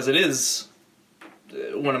 because it is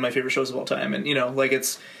one of my favorite shows of all time, and like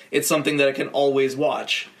it's something that I can always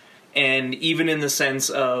watch, and even in the sense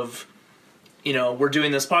of we're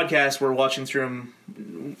doing this podcast, we're watching through them,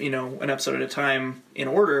 an episode at a time in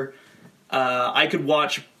order. I could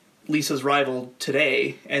watch Lisa's Rival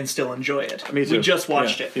today and still enjoy it. Me too. We just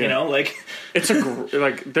watched it, like it's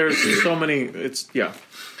there's so many.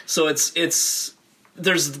 So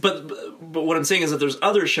but what I'm saying is that there's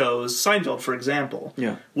other shows, Seinfeld, for example,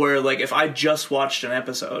 where like if I just watched an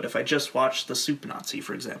episode, if I just watched The Soup Nazi,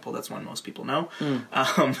 for example, that's one most people know.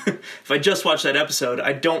 If I just watched that episode,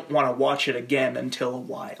 I don't want to watch it again until a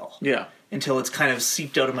while. Yeah. Until it's kind of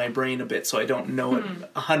seeped out of my brain a bit, so I don't know it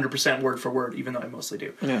 100% word for word, even though I mostly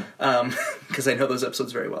do. Yeah. Because I know those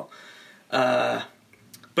episodes very well.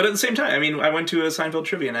 But at the same time, I mean, I went to a Seinfeld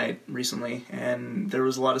trivia night recently, and there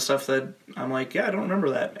was a lot of stuff that I'm like, yeah, I don't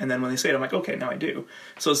remember that. And then when they say it, I'm like, okay, now I do.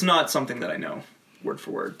 So it's not something that I know word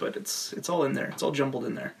for word, but it's all in there. It's all jumbled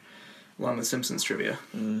in there, along with Simpsons trivia.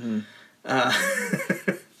 Mm-hmm.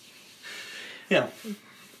 Yeah.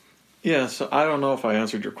 Yeah, so I don't know if I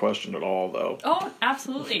answered your question at all, though. Oh,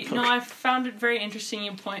 absolutely. No, I found it very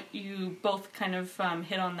interesting. You both kind of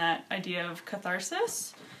hit on that idea of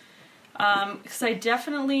catharsis. Because I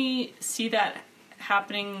definitely see that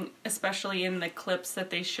happening, especially in the clips that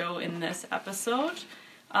they show in this episode.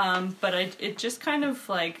 But it just kind of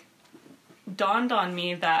like dawned on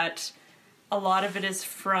me that a lot of it is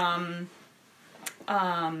from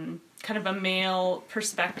kind of a male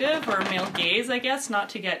perspective or a male gaze, I guess, not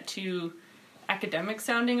to get too academic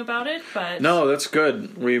sounding about it, but no, that's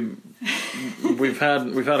good. We've had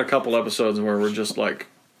a couple episodes where we're just like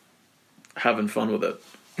having fun with it.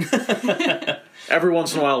 Every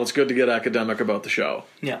once in a while, it's good to get academic about the show.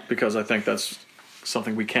 Yeah, because I think that's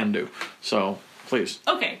something we can do. So please.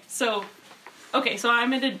 Okay, so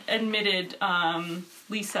I'm an admitted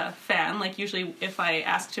Lisa fan. Like usually, if I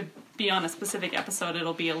ask to be on a specific episode,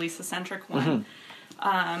 it'll be a Lisa-centric one.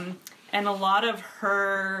 Mm-hmm. And a lot of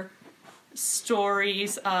her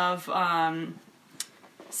stories of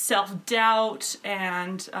self-doubt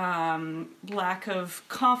and lack of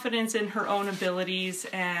confidence in her own abilities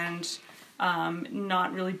and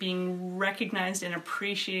not really being recognized and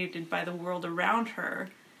appreciated by the world around her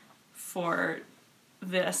for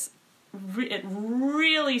this. It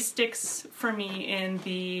really sticks for me in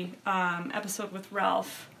the episode with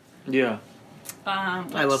Ralph. Yeah.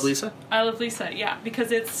 I Love Lisa? I Love Lisa, yeah,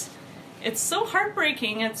 because it's so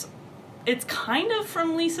heartbreaking. It's kind of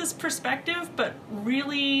from Lisa's perspective, but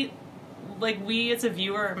really, like, we as a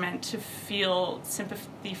viewer are meant to feel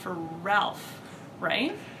sympathy for Ralph,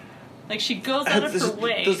 right? Like, she goes out of her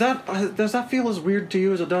way. Does that feel as weird to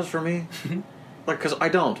you as it does for me? Like, because I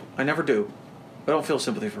never do. I don't feel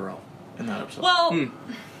sympathy for Ralph in that episode. Well,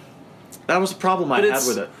 that was the problem I had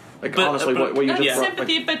with it. Like, honestly, what you just brought,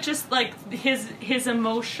 sympathy, like, but just like his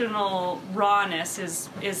emotional rawness is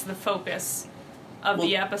the focus of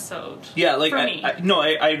the episode. Yeah, like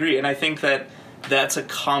I agree, and I think that that's a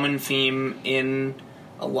common theme in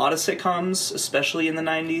a lot of sitcoms, especially in the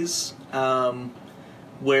 90s,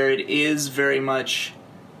 where it is very much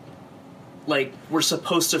like we're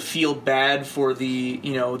supposed to feel bad for the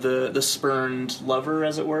the spurned lover,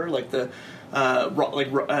 as it were, like the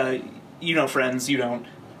Friends, you don't.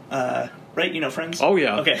 Right? You know Friends? Oh,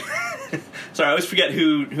 yeah. Okay. Sorry, I always forget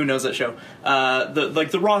who knows that show.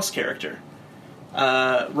 The Ross character.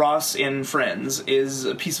 Ross in Friends is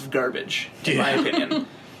a piece of garbage, in my opinion.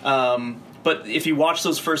 But if you watch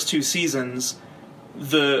those first two seasons,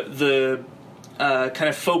 the kind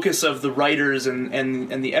of focus of the writers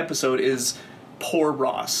and the episode is poor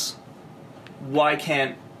Ross. Why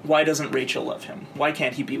doesn't Rachel love him? Why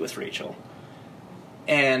can't he be with Rachel?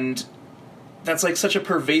 And that's like such a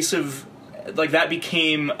pervasive, like that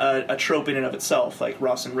became a trope in and of itself, like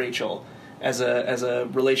Ross and Rachel as a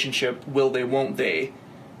relationship, will they, won't they?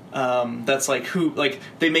 That's like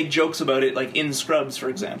they make jokes about it, like in Scrubs, for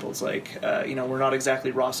example. It's like, we're not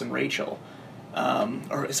exactly Ross and Rachel.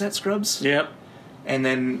 Or is that Scrubs? Yep. And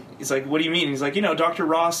then he's like, what do you mean? He's like, Dr.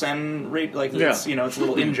 Ross and Rachel, like, it's, it's a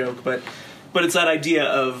little in-joke, but it's that idea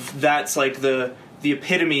of, that's like the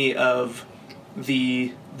epitome of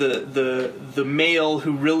the male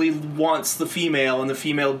who really wants the female and the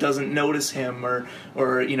female doesn't notice him or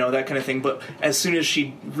that kind of thing, but as soon as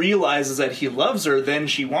she realizes that he loves her, then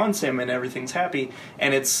she wants him and everything's happy.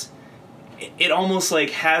 And it almost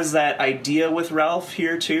like has that idea with Ralph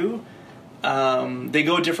here too. They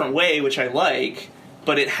go a different way, which I like,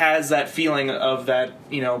 but it has that feeling of that,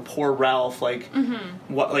 poor Ralph, like,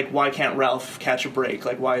 why can't Ralph catch a break?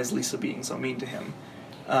 Like, why is Lisa being so mean to him?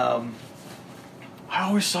 I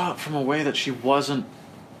always saw it from a way that she wasn't.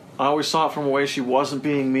 I always saw it from a way she wasn't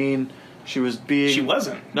being mean. She was being. She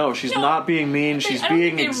wasn't. No, she's not being mean. She's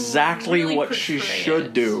being exactly really what she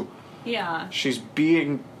should do. Yeah. She's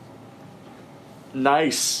being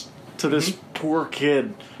nice to this poor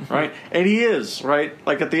kid, right? And he is, right?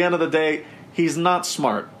 Like, at the end of the day, he's not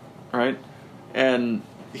smart, right? And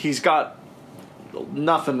he's got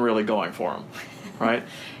nothing really going for him, right?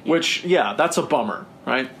 Which, that's a bummer,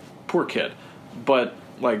 right? Poor kid. But,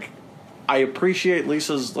 like, I appreciate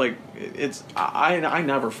Lisa's, like, I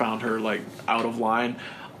never found her, like, out of line,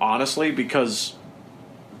 honestly, because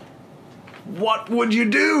what would you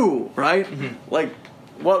do, right? Like,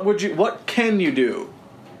 what can you do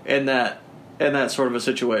in that sort of a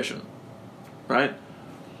situation, right?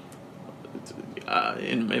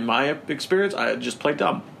 In my experience, I just play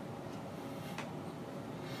dumb.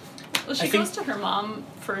 Well, she goes to her mom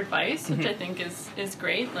for advice, which I think is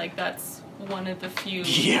great. Like, that's one of the few.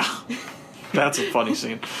 Yeah, that's a funny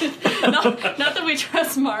scene. not that we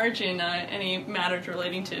trust Marge in any matters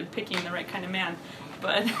relating to picking the right kind of man,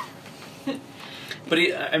 but. But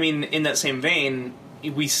I mean, in that same vein,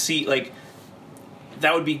 we see, like,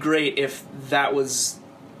 that would be great if that was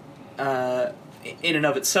in and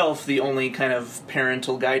of itself the only kind of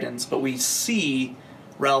parental guidance, but we see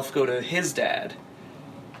Ralph go to his dad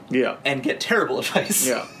and get terrible advice.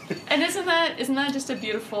 Yeah. And isn't that just a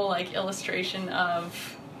beautiful, like, illustration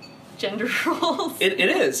of gender roles? It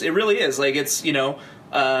is. It really is. Like, it's, you know,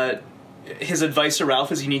 his advice to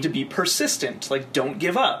Ralph is you need to be persistent. Like, don't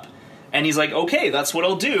give up. And he's like, okay, that's what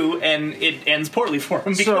I'll do, and it ends poorly for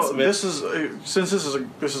him because of it. So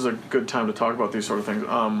this is a good time to talk about these sort of things.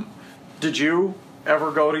 Did you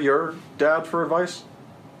ever go to your dad for advice?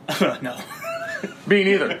 No. Me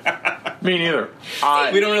neither. We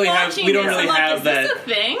don't really have that. Is this a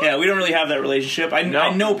thing? Yeah, we don't really have that relationship. I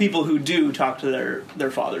know people who do talk to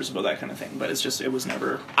their fathers about that kind of thing, but it was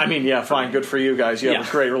never. I mean, yeah, fine, good for you guys. You have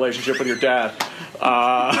a great relationship with your dad.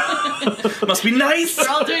 Must be nice. We're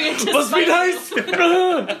all doing it just Must be nice.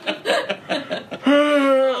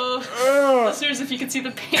 Listeners, if you could see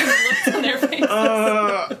the pain looks on their faces.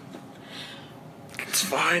 It's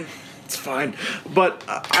fine. It's fine. But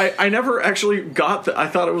I never actually got I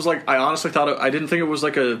thought it was like, I honestly thought I didn't think it was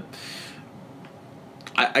like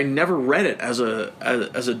I never read it as a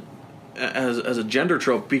gender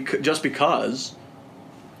trope just because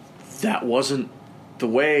that wasn't the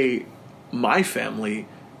way my family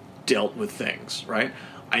dealt with things, right?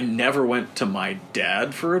 I never went to my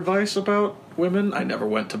dad for advice about women. I never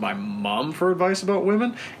went to my mom for advice about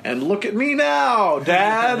women. And look at me now,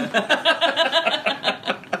 Dad.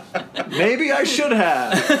 Maybe I should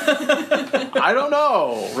have. I don't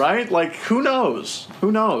know, right? Like, who knows?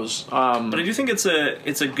 Who knows? But I do think it's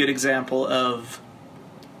a good example of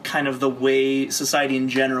kind of the way society in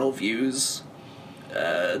general views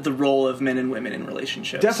the role of men and women in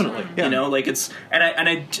relationships. Definitely, yeah. You know, like it's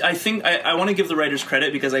I think I want to give the writers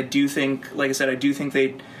credit because I do think, like I said, I do think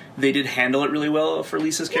they did handle it really well for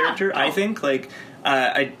Lisa's character. I think like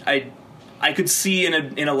I could see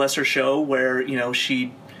in a lesser show where, you know,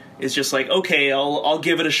 she is just like, okay, I'll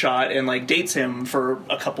give it a shot, and like dates him for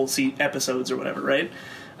a couple episodes or whatever, right?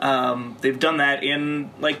 They've done that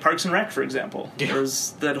in like Parks and Rec, for example. Yeah.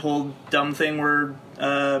 There's that whole dumb thing where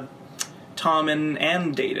Tom and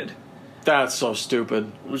Anne dated. That's so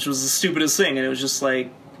stupid. Which was the stupidest thing, and it was just like,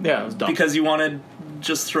 yeah, it was dumb. Because you want to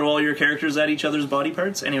just throw all your characters at each other's body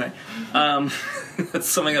parts. Anyway, that's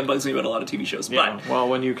something that bugs me about a lot of TV shows. Yeah, but well,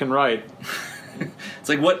 when you can write. It's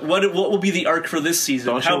like, what will be the arc for this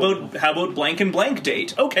season? How about blank and blank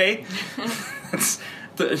date? Okay.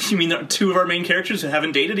 You mean two of our main characters who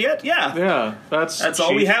haven't dated yet? Yeah. Yeah, that's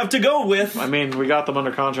all we have to go with. I mean, we got them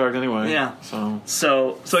under contract anyway. Yeah.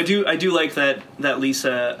 So I do like that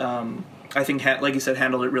Lisa, I think, like you said,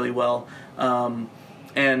 handled it really well.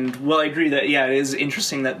 And well, I agree that, yeah, it is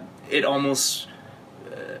interesting that it almost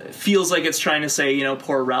feels like it's trying to say, you know,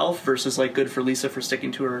 poor Ralph versus like good for Lisa for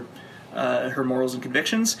sticking to her morals and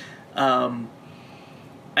convictions. I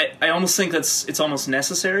almost think it's almost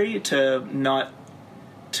necessary to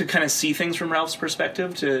kind of see things from Ralph's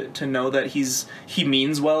perspective, to know that he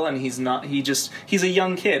means well, and he's a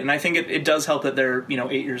young kid, and I think it does help that they're, you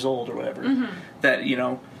know, 8 years old or whatever. Mm-hmm. That, you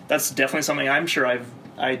know, that's definitely something I'm sure I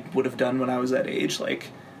would have done when I was that age. Like,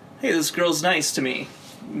 hey, this girl's nice to me.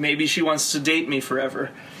 Maybe she wants to date me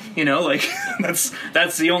forever. You know, like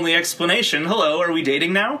that's the only explanation. Hello, are we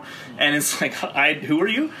dating now? And it's like, who are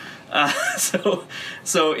you? So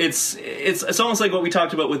it's almost like what we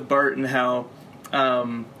talked about with Bart, and how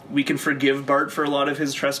we can forgive Bart for a lot of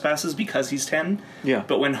his trespasses because he's 10. Yeah.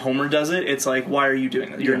 But when Homer does it, it's like, why are you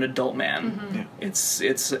doing that? You're an adult man. Mm-hmm. Yeah.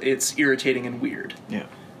 It's irritating and weird. Yeah.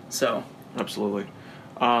 So absolutely.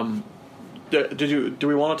 Do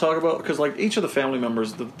we want to talk about, because like each of the family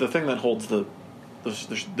members, the thing that holds this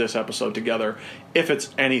episode together, if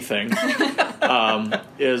it's anything,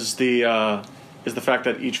 is the fact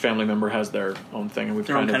that each family member has their own thing, and we've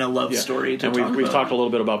their own kind of love story. And we've talked a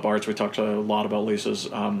little bit about Bart's. We talked a lot about Lisa's.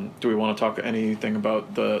 Do we want to talk anything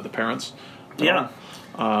about the parents? Yeah.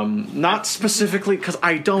 Not specifically, because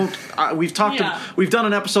I don't. We've done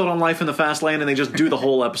an episode on Life in the Fast Lane, and they just do the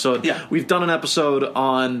whole episode. Yeah. We've done an episode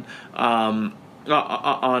on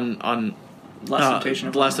Last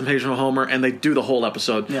Temptation of Homer, and they do the whole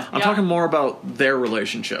episode. Yeah. I'm talking more about their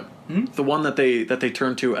relationship, the one that they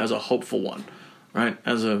turn to as a hopeful one, right?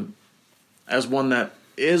 As one that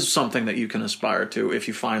is something that you can aspire to if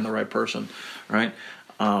you find the right person, right?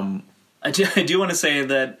 I do want to say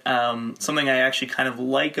that something I actually kind of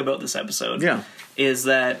like about this episode is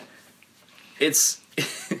that it's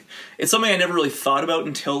it's something I never really thought about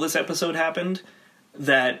until this episode happened,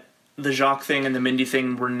 that the Jacques thing and the Mindy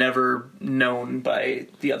thing were never known by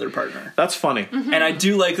the other partner. That's funny. Mm-hmm. And I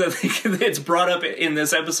do like that it's brought up in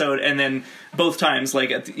this episode, and then both times,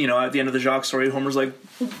 like at the end of the Jacques story, Homer's like,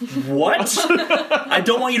 "What? I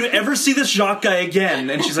don't want you to ever see this Jacques guy again."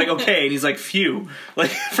 And she's like, "Okay." And he's like, "Phew." Like,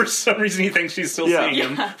 for some reason he thinks she's still seeing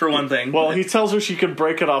him, for one thing. Well, he tells her she can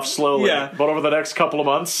break it off slowly, but over the next couple of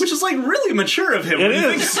months. Which is like really mature of him. It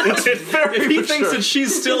is. It's very If he mature. thinks that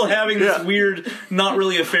she's still having this weird, not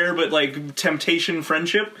really affair, but like temptation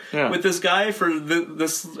friendship with this guy for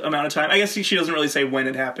this amount of time. I guess she doesn't really say when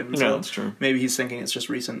it happened. So that's true. Maybe he's thinking it's just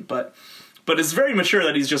recent, but it's very mature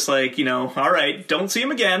that he's just like, all right, don't see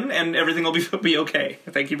him again, and everything will be okay.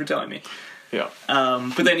 Thank you for telling me. Yeah.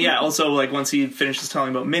 But then, also, like, once he finishes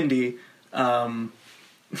telling about Mindy,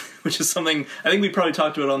 which is something I think we probably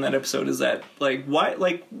talked about on that episode, is that, like, why,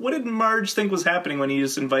 like, what did Marge think was happening when he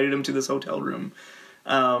just invited him to this hotel room?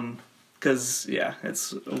 Because,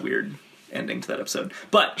 it's a weird ending to that episode.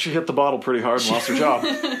 But she hit the bottle pretty hard and lost her job.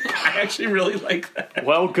 I actually really like that.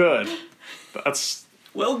 Well, good. That's...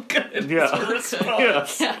 Well, good. Yeah.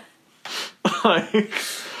 Yes. Yeah.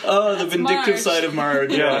 Oh, the vindictive side of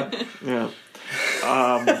Marge. Yeah.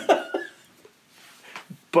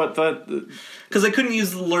 But that... Because they couldn't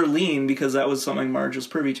use Lurleen because that was something Marge was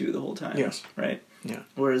privy to the whole time. Yes. Right? Yeah.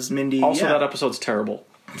 Whereas Mindy... Also, that episode's terrible.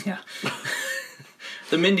 Yeah.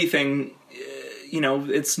 The Mindy thing,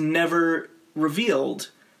 it's never revealed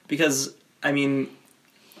because, I mean,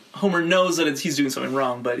 Homer knows that he's doing something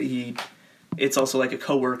wrong, but it's also like a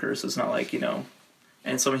coworker, so it's not like,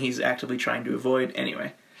 and something he's actively trying to avoid.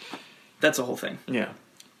 Anyway, that's the whole thing. Yeah.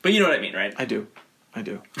 But you know what I mean, right? I do.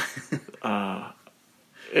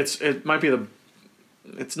 It might be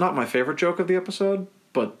it's not my favorite joke of the episode,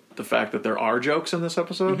 but the fact that there are jokes in this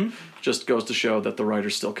episode just goes to show that the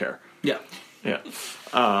writers still care. Yeah. Yeah.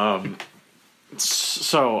 I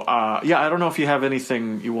don't know if you have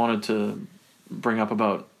anything you wanted to bring up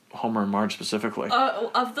about Homer and Marge specifically.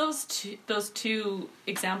 Of those two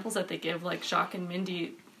examples that they give, like Jacques and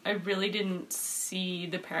Mindy, I really didn't see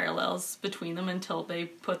the parallels between them until they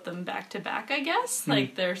put them back to back, I guess.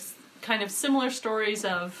 Like, there's kind of similar stories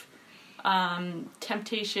of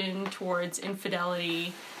temptation towards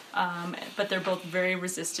infidelity, but they're both very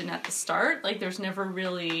resistant at the start. Like, there's never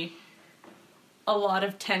really a lot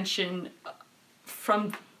of tension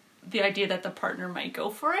from the idea that the partner might go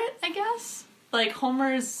for it, I guess. Like,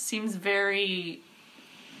 Homer seems very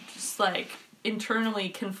just, like, internally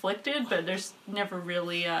conflicted, but there's never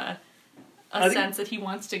really a sense that he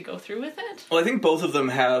wants to go through with it. Well, I think both of them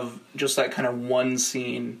have just that kind of one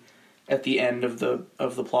scene at the end of the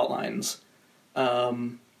plot lines,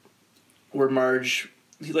 where Marge,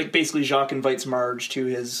 basically Jacques invites Marge to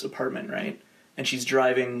his apartment, right? And she's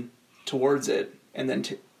driving towards it, and then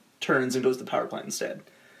turns and goes to the power plant instead.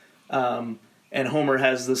 And Homer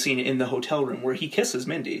has the scene in the hotel room where he kisses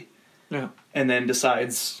Mindy. Yeah. And then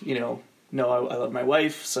decides, no, I love my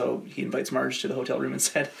wife, so he invites Marge to the hotel room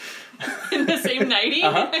instead. In the same nightie,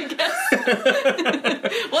 I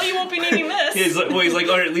guess. Well, you won't be needing this. Yeah, he's like,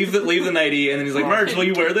 all right, leave the nightie, and then he's like, Marge, will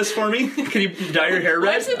you wear this for me? Can you dye your hair red?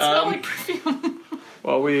 Why does it smell like perfume?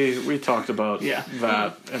 Well, we talked about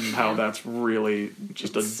that and how that's really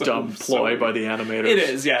just a dumb ploy by the animators. It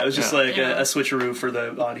is, yeah. It was just like a switcheroo for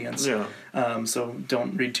the audience. Yeah. So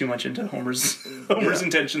don't read too much into Homer's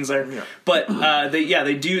intentions there. Yeah. But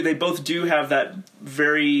they both do have that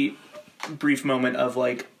very brief moment of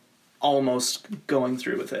like almost going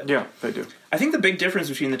through with it. Yeah, they do. I think the big difference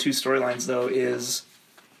between the two storylines though is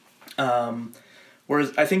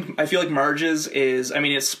whereas I feel like Marge's is, I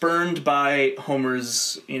mean, it's spurned by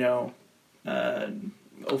Homer's,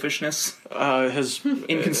 oafishness, his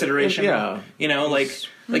inconsideration.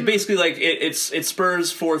 Like basically, like it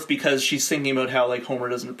spurs forth because she's thinking about how like Homer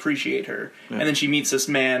doesn't appreciate her, and then she meets this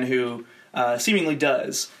man who seemingly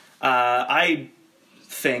does. I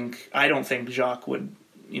don't think Jacques would,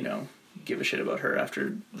 give a shit about her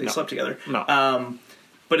after they slept together. No.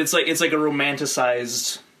 But it's like a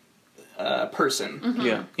romanticized person. Mm-hmm.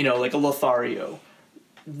 Yeah. Like a Lothario.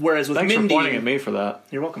 Whereas with Thanks Mindy... for pointing at me for that.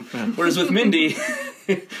 You're welcome. Yeah. Whereas with Mindy,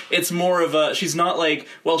 it's more of a... She's not like...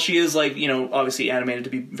 Well, she is like, obviously animated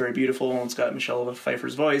to be very beautiful, and it's got Michelle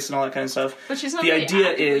Pfeiffer's voice and all that kind of stuff. But she's not really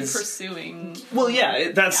actively pursuing... Well,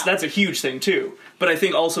 yeah, that's a huge thing, too. But I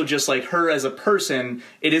think also just, like, her as a person,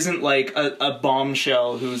 it isn't like a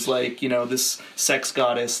bombshell who's, like, this sex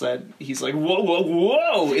goddess that he's like, whoa, whoa,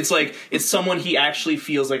 whoa! It's like, it's someone he actually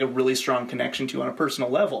feels, like, a really strong connection to on a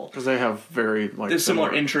personal level. Because they have very, like... There's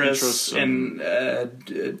similar interests and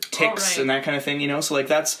tics and that kind of thing, So,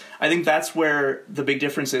 like, I think that's where the big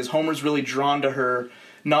difference is. Homer's really drawn to her,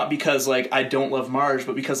 not because, like, I don't love Marge,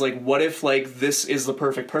 but because, like, what if, like, this is the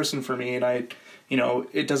perfect person for me, and I...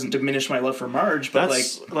 it doesn't diminish my love for Marge, but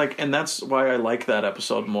and that's why I like that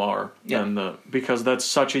episode more than because that's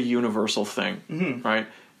such a universal thing, right?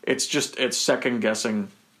 It's second guessing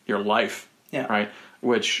your life, right?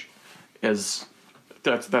 Which is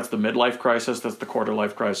that's the midlife crisis, that's the quarter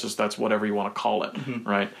life crisis, that's whatever you want to call it,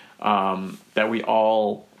 right? That we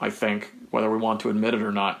all, I think, whether we want to admit it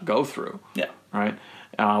or not, go through, right?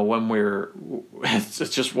 When it's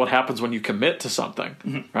just what happens when you commit to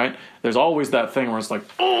something, right? There's always that thing where it's like,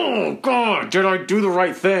 oh God, did I do the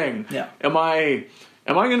right thing? Yeah. Am I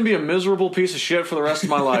going to be a miserable piece of shit for the rest of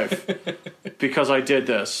my life because I did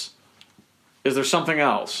this? Is there something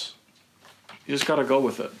else? You just got to go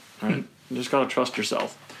with it, right? You just got to trust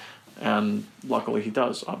yourself. And luckily he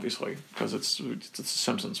does, obviously, because it's The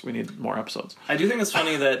Simpsons. We need more episodes. I do think it's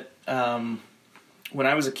funny that when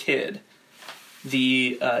I was a kid,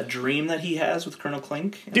 the dream that he has with Colonel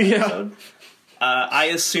Klink in the episode, I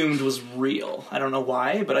assumed was real. I don't know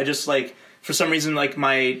why, but I just, for some reason,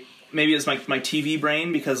 maybe it's my TV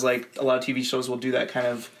brain, because, a lot of TV shows will do that kind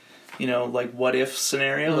of, what if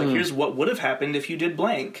scenario. Here's what would have happened if you did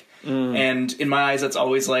blank. And in my eyes, that's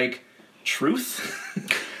always, truth.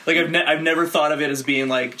 I've never thought of it as being,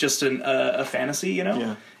 just a fantasy,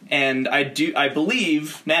 Yeah. And I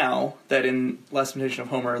believe now that in Last Temptation of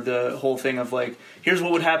Homer, the whole thing of here's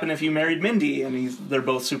what would happen if you married Mindy, and they're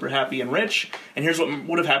both super happy and rich, and here's what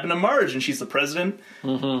would have happened to Marge, and she's the president.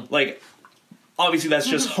 Obviously that's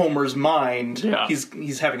just Homer's mind. Yeah.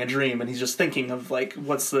 He's having a dream, and he's just thinking of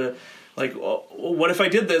what's the what if I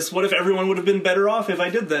did this? What if everyone would have been better off if I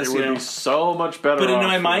did this? It would be so much better. But in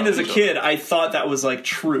my mind as a kid, I thought that was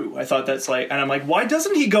true. I thought that's and I'm why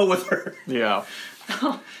doesn't he go with her? Yeah.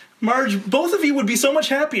 Marge, both of you would be so much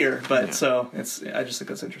happier. But so I just think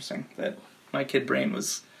that's interesting that my kid brain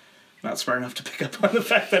was not smart enough to pick up on the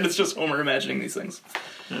fact that it's just Homer imagining these things.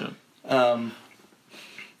 Yeah.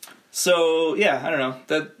 So yeah, I don't know,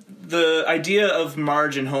 that the idea of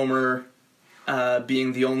Marge and Homer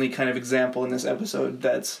being the only kind of example in this episode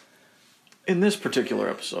that's in this particular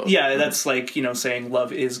episode. Yeah, that's saying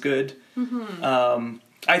love is good.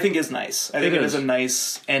 I think is nice. I think it is a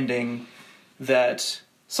nice ending that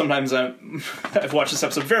sometimes I've watched this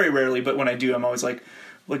episode very rarely, but when I do, I'm always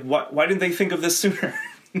why didn't they think of this sooner?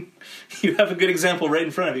 You have a good example right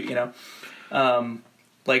in front of you,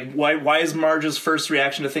 why is Marge's first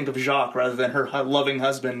reaction to think of Jacques rather than her loving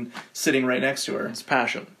husband sitting right next to her? It's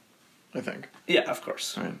passion, I think. Yeah, of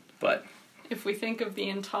course. Right. But if we think of the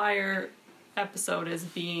entire episode as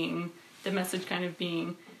being, the message kind of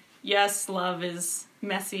being, yes, love is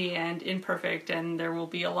messy and imperfect, and there will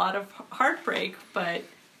be a lot of heartbreak, but,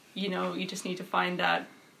 you just need to find that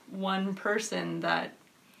one person that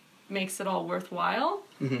makes it all worthwhile.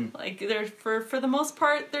 For the most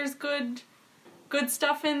part, there's good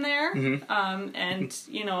stuff in there, and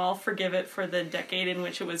I'll forgive it for the decade in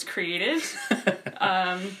which it was created.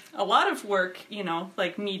 A lot of work,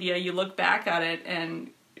 media, you look back at it and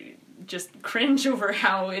just cringe over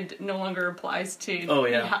how it no longer applies to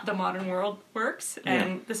how the modern world works,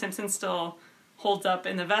 and The Simpsons still holds up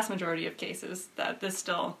in the vast majority of cases. That this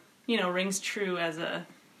still rings true as a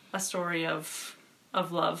story of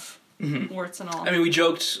love. Warts and all. I mean, we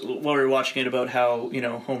joked while we were watching it about how,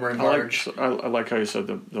 Homer and Marge... I like how you said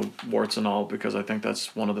the warts and all, because I think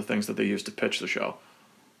that's one of the things that they used to pitch the show.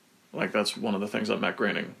 That's one of the things that Matt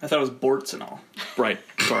Groening... I thought it was Borts and all. Right.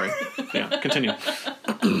 Sorry. Yeah, continue.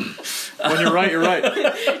 When you're right, you're right.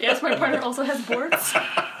 Yes, my partner also has Borts.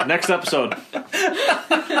 Next episode.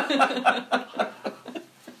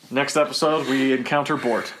 Next episode, we encounter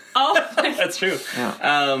Bort. Oh, that's true.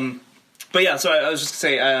 Yeah. But yeah, so I was just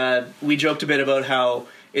going to say, we joked a bit about how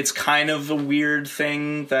it's kind of a weird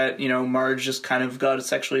thing that, Marge just kind of got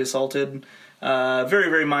sexually assaulted. Very,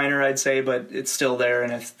 very minor, I'd say, but it's still there,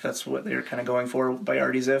 and that's what they're kind of going for by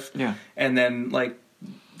Artie Ziff. Yeah. And then,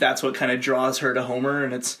 that's what kind of draws her to Homer,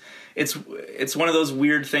 and it's one of those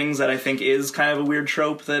weird things that I think is kind of a weird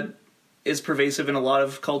trope that is pervasive in a lot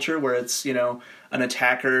of culture, where it's, an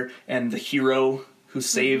attacker and the hero who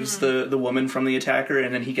saves the woman from the attacker,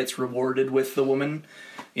 and then he gets rewarded with the woman.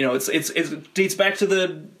 It dates back to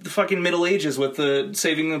the fucking Middle Ages with the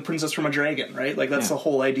saving the princess from a dragon, right? That's the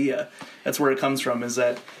whole idea. That's where it comes from, is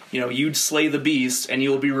that, you'd slay the beast and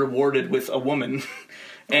you'll be rewarded with a woman.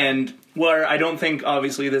 And where I don't think,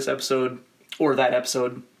 obviously, this episode, or that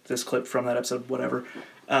episode, this clip from that episode, whatever,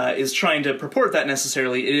 is trying to purport that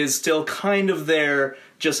necessarily. It is still kind of there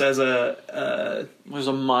just as there's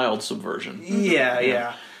a mild subversion.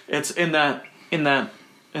 Yeah. It's in that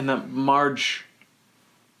Marge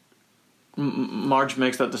Marge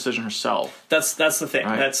makes that decision herself. That's the thing.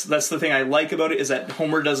 Right? That's the thing I like about it, is that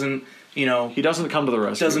Homer doesn't, he doesn't come to the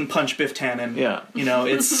rescue. Doesn't punch Biff Tannen. Yeah.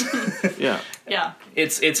 It's yeah.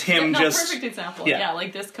 It's him just perfect example. Yeah,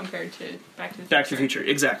 like this compared to Back to the Future. Back to the Future,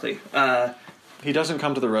 exactly. He doesn't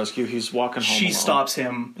come to the rescue. He's walking home. She alone. stops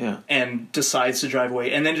him and decides to drive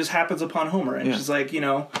away, and then just happens upon Homer, and she's like,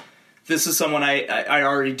 this is someone I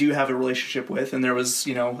already do have a relationship with, and there was,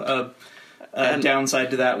 a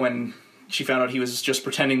downside to that when she found out he was just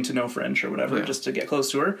pretending to know French or whatever, just to get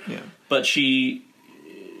close to her. Yeah. But she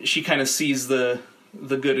kind of sees the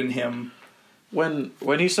good in him. When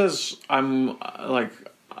he says, I'm like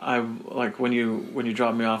when you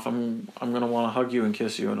drop me off, I'm gonna want to hug you and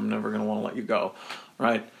kiss you, and I'm never gonna want to let you go,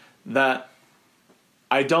 right? That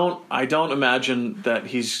I don't imagine that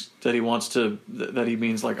he wants to, that he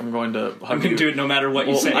means like, I'm going to hug you. I'm going to do it no matter what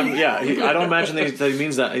you say. I don't imagine that he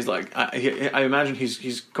means that. He's like, I imagine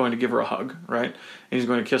he's going to give her a hug, right? And he's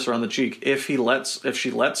going to kiss her on the cheek. If she lets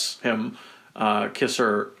him kiss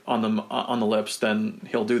her on the lips, then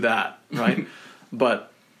he'll do that, right?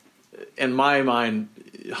 But in my mind,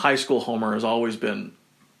 high school Homer was always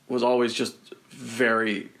just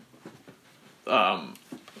very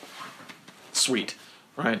sweet.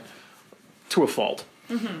 Right, to a fault.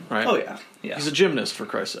 Mm-hmm. Right. Oh yeah. He's a gymnast, for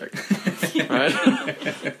Christ's sake.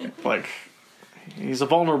 Right. Like, he's a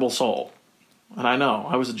vulnerable soul, and I know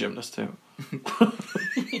I was a gymnast too.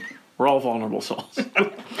 We're all vulnerable souls.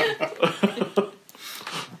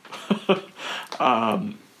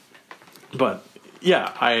 But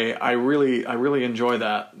yeah, I really enjoy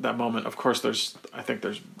that moment. Of course, I think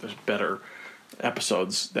there's better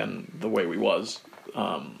episodes than The Way We Was.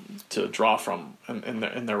 To draw from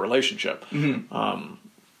in their relationship. Mm-hmm.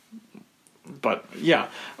 But yeah,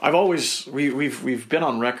 we've been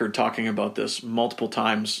on record talking about this multiple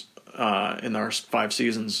times in our 5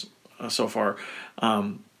 seasons so far.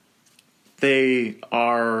 They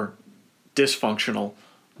are dysfunctional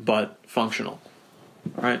but functional,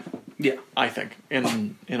 right? Yeah, I think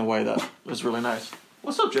in a way that is really nice.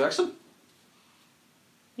 What's up, Jackson?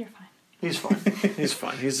 You're fine. He's fine. He's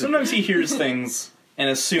fine. Sometimes he hears things and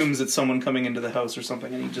assumes it's someone coming into the house or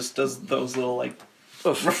something, and he just does those little, like,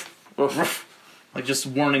 ruff, ruff, ruff. Like just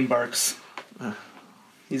warning barks.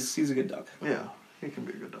 He's a good dog. Yeah, he can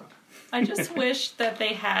be a good dog. I just wish that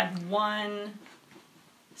they had one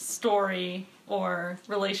story or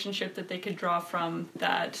relationship that they could draw from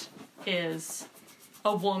that is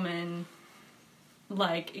a woman,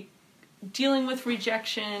 like, dealing with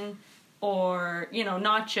rejection, or,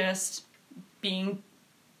 not just being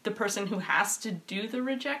the person who has to do the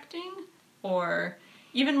rejecting, or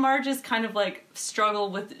even Marge's kind of like struggle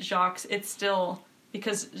with Jacques. It's still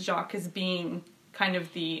because Jacques is being kind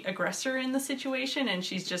of the aggressor in the situation, and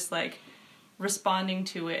she's just like responding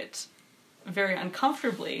to it very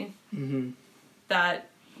uncomfortably. Mm-hmm. That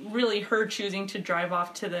really her choosing to drive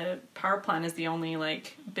off to the power plant is the only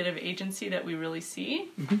like bit of agency that we really see.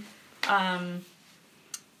 Mm-hmm.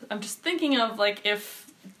 I'm just thinking of like if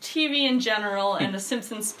TV in general and The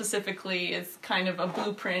Simpsons specifically is kind of a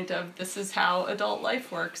blueprint of this is how adult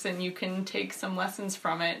life works, and you can take some lessons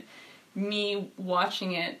from it. Me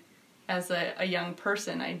watching it as a young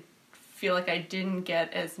person, I feel like I didn't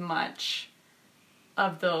get as much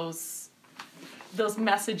of those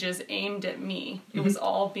messages aimed at me. Mm-hmm. It was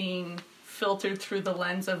all being filtered through the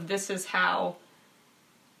lens of this is how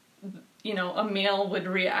a male would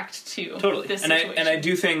react to this situation. And I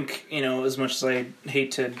do think, as much as I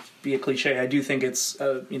hate to be a cliche, I do think it's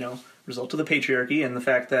a, result of the patriarchy and the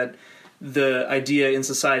fact that the idea in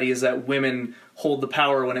society is that women hold the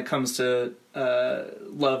power when it comes to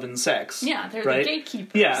love and sex. Yeah, they're right? the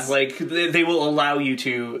gatekeepers. Yeah, like they will allow you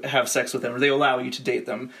to have sex with them, or they allow you to date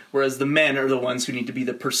them, whereas the men are the ones who need to be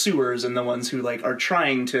the pursuers and the ones who like are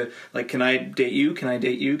trying to like, can I date you? Can I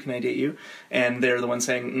date you? Can I date you? And they're the ones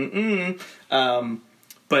saying,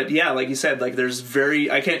 but yeah, like you said, like there's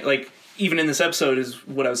I can't like. Even in this episode is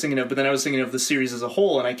what I was thinking of, but then I was thinking of the series as a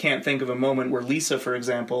whole, and I can't think of a moment where Lisa, for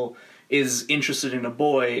example, is interested in a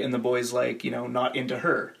boy, and the boy's like, not into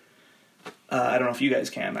her. I don't know if you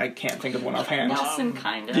guys can. I can't think of one offhand. Nelson,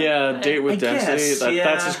 kind of. Yeah, Date with Density.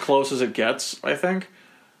 That's as close as it gets, I think.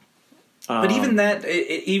 But even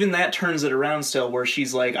that turns it around still, where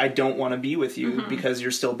she's like, I don't want to be with you because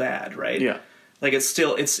you're still bad, right? Yeah. Like,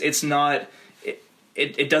 it's not...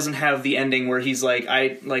 It doesn't have the ending where he's like,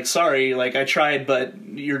 sorry, like, I tried, but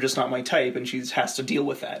you're just not my type, and she has to deal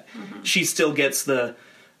with that. Mm-hmm. She still gets the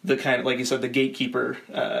kind of, like you said, the gatekeeper,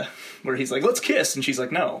 where he's like, let's kiss, and she's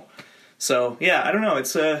like, no. So, yeah, I don't know,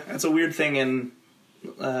 it's a weird thing in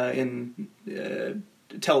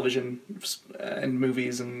television and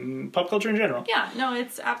movies and pop culture in general. Yeah, no,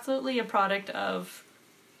 it's absolutely a product of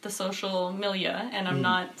the social milieu, and I'm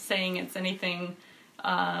not saying it's anything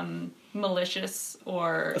malicious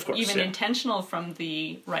or even intentional from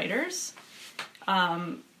the writers.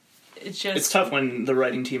 It's tough when the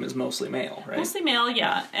writing team is mostly male, right? Mostly male,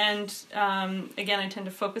 yeah. And again, I tend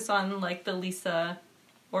to focus on like the Lisa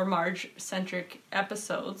or Marge-centric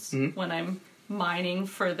episodes when I'm mining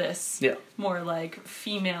for this more like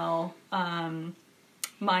female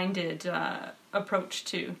minded approach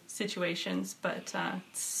to situations, but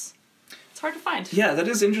it's hard to find. Yeah, that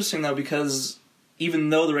is interesting though, because even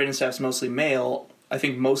though the writing staff's mostly male, I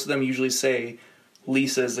think most of them usually say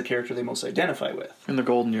Lisa is the character they most identify with. In the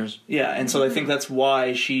golden years. Yeah, and so I think that's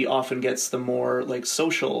why she often gets the more like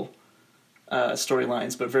social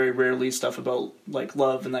storylines, but very rarely stuff about like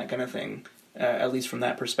love and that kind of thing, at least from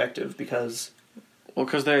that perspective, because... Well,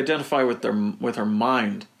 because they identify with her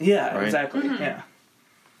mind. Yeah, right? Exactly, yeah.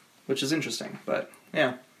 Which is interesting, but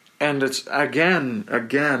yeah. And it's, again,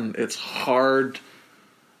 it's hard...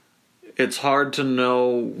 It's hard to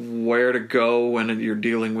know where to go when you're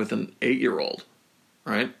dealing with an 8-year-old,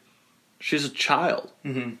 right? She's a child,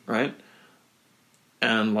 right?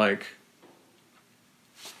 And like,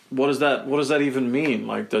 what does that even mean?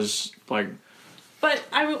 Like, But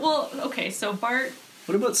okay. So Bart.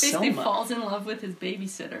 What about basically Selma? Falls in love with his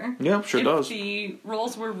babysitter. Yeah, sure does. If the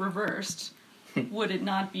roles were reversed, would it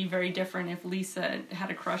not be very different if Lisa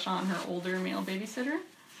had a crush on her older male babysitter?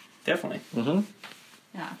 Definitely. Mm-hmm.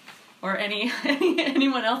 Yeah. Or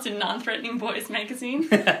anyone else in Non-Threatening Boys magazine?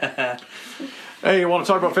 Hey, you want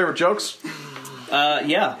to talk about favorite jokes?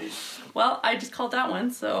 Yeah. Well, I just called that one,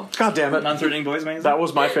 so... God damn it. Non-Threatening Boys magazine? That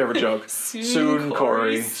was my favorite joke. Soon,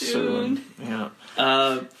 Corey. Soon. Yeah.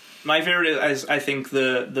 My favorite is, I think,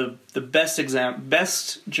 the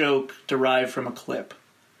best joke derived from a clip.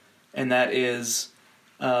 And that is...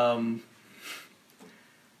 when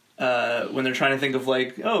they're trying to think of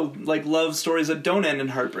like love stories that don't end in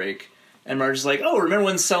heartbreak, and Marge's like, oh, remember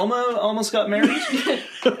when Selma almost got married?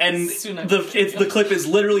 And the clip is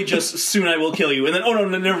literally just "Soon I will kill you," and then no,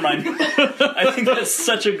 never mind. I think that's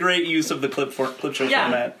such a great use of the clip show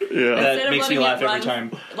format. Yeah, that makes me laugh every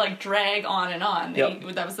time. Like drag on and on.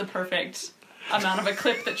 That was the perfect amount of a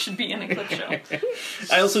clip that should be in a clip show.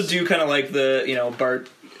 I also do kind of like the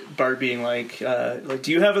Bart being like,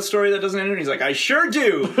 do you have a story that doesn't end? And he's like, I sure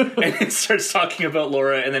do. And it starts talking about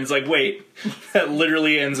Laura, and then it's like, wait, that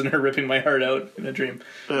literally ends in her ripping my heart out in a dream.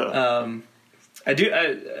 Yeah.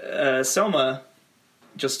 Selma,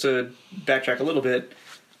 just to backtrack a little bit,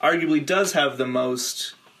 arguably does have the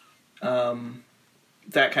most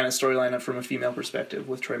that kind of storyline from a female perspective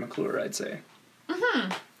with Troy McClure, I'd say.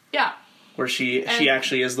 Mm-hmm. Yeah. Where she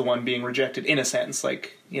actually is the one being rejected, in a sense.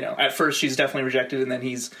 Like, at first she's definitely rejected, and then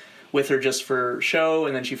he's with her just for show,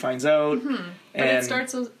 and then she finds out. Mm-hmm. But it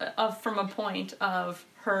starts from a point of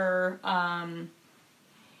her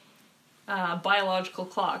biological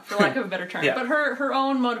clock, for lack of a better term. Yeah. But her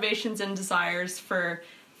own motivations and desires for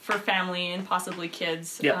family and possibly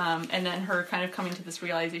kids. Yeah. And then her kind of coming to this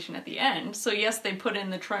realization at the end. So yes, they put in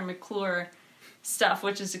the Troy McClure stuff,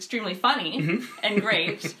 which is extremely funny and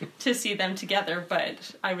great to see them together,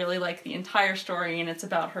 but I really like the entire story, and it's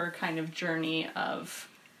about her kind of journey of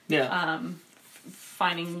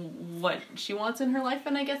finding what she wants in her life,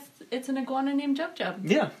 and I guess it's an iguana named Jub Jub.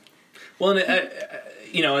 Yeah. Well, and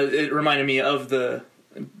it reminded me of the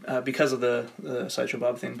because of the Sideshow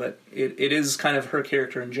Bob thing, but it is kind of her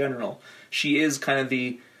character in general. She is kind of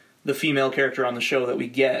the female character on the show that we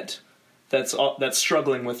get that's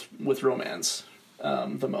struggling with romance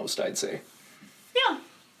the most, I'd say. Yeah.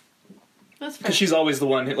 That's fair. Because she's always the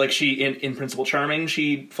one, like she, in Principal Charming,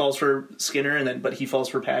 she falls for Skinner, but he falls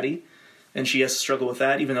for Patty. And she has to struggle with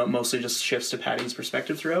that, even though it mostly just shifts to Patty's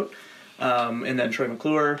perspective throughout. And then Troy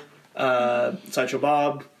McClure, Sideshow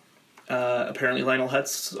Bob, apparently Lionel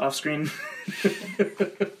Hutz off screen.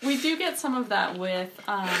 We do get some of that with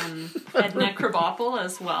Edna Krabappel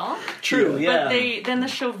as well. True, yeah. But then the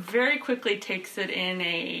show very quickly takes it in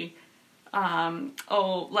a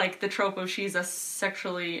like the trope of she's a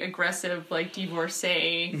sexually aggressive like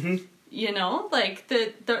divorcee. Mm-hmm. Like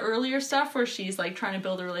the earlier stuff where she's like trying to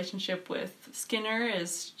build a relationship with Skinner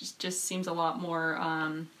is just seems a lot more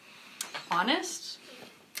honest.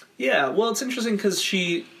 Yeah, well, it's interesting because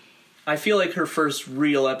I feel like her first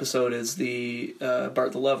real episode is the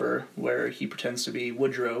Bart the Lover, where he pretends to be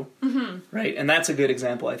Woodrow, right? And that's a good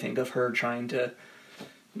example, I think, of her trying to,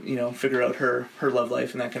 figure out her love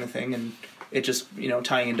life and that kind of thing, and it just,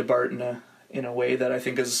 tying into Bart in a way that I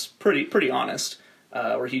think is pretty honest.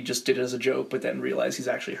 where he just did it as a joke, but then realized he's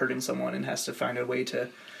actually hurting someone and has to find a way to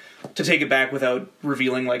take it back without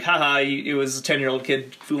revealing, like, haha, it was a 10-year-old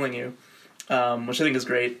kid fooling you, which I think is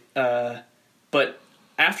great. But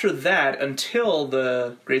after that, until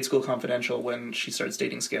the Grade School Confidential, when she starts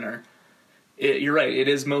dating Skinner, you're right, it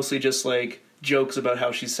is mostly just, like, jokes about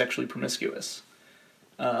how she's sexually promiscuous.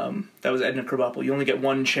 That was Edna Krabappel. You only get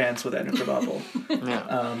one chance with Edna Krabappel.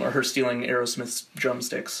 Yeah. Or her stealing Aerosmith's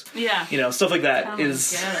drumsticks. Yeah. You know, stuff like that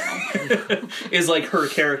is like her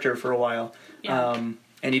character for a while. Yeah.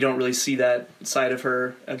 And you don't really see that side of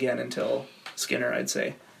her again until Skinner, I'd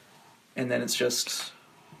say. And then it's just...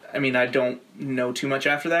 I mean, I don't know too much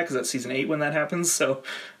after that, because that's season 8 when that happens, so...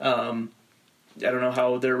 I don't know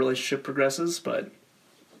how their relationship progresses, but...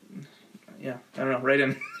 Yeah, I don't know. Write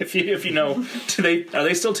in if you know. Are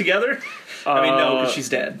they still together? I mean, no, because she's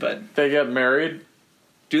dead. But they get married.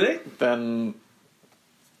 Do they? Then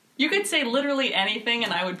you could say literally anything,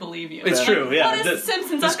 and I would believe you. It's true. Yeah. What is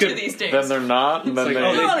Simpsons up to these days? Then they're not. And then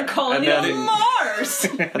they're on a colony on Mars.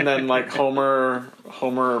 And then, like, Homer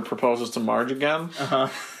proposes to Marge again.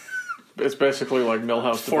 It's basically like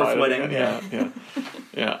Milhouse Fourth Divided. wedding.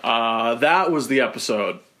 Yeah. That was the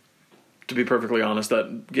episode. To be perfectly honest,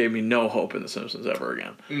 that gave me no hope in The Simpsons ever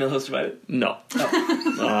again. Milhouse Divided? No.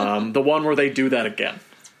 Oh. The one where they do that again.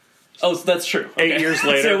 Oh, so that's true. Okay. 8 years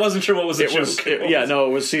later. So I wasn't sure what was the joke.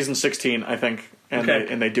 It was season 16, I think.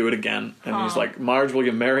 And they do it again. And he's like, Marge, will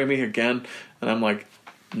you marry me again? And I'm like,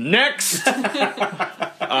 next!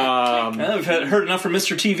 I've heard enough from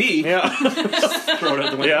Mr. TV. Yeah. Throw it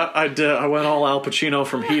out the window. Yeah, I went all Al Pacino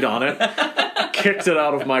from Heat on it. Kicked it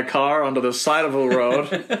out of my car onto the side of the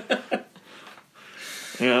road.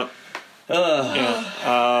 Yeah.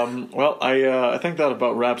 Well, I think that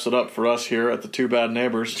about wraps it up for us here at the Two Bad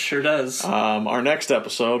Neighbors. Sure does. Our next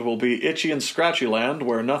episode will be Itchy and Scratchy Land,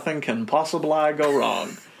 where nothing can possibly go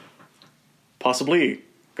wrong. Possibly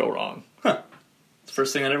go wrong. Huh. It's the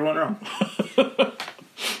first thing that ever went wrong.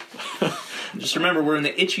 Just remember, we're in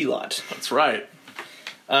the itchy lot. That's right.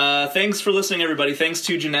 Thanks for listening, everybody. Thanks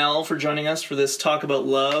to Janelle for joining us for this talk about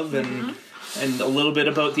love and a little bit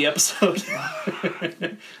about the episode.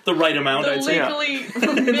 The right amount, I'd say.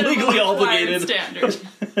 Legally obligated. Standard.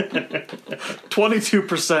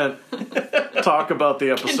 22% talk about the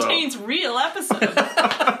episode. Contains real episodes.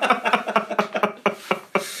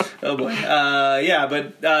 Oh boy.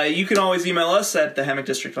 But you can always email us at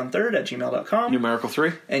thehammockdistricton3rd@gmail.com. Numerical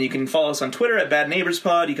 3. And you can follow us on Twitter at Bad Neighbors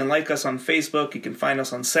Pod. You can like us on Facebook. You can find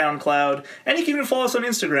us on SoundCloud. And you can even follow us on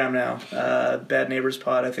Instagram now. Bad Neighbors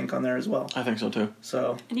Pod, I think, on there as well. I think so too.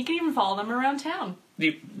 And you can even follow them around town.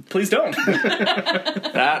 Please don't.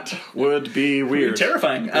 That would be weird.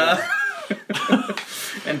 Terrifying.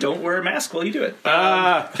 And don't wear a mask while you do it.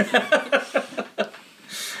 But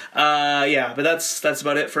that's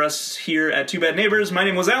about it for us here at Two Bad Neighbors. My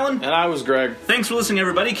name was Alan. And I was Greg. Thanks for listening,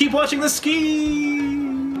 everybody. Keep watching the ski.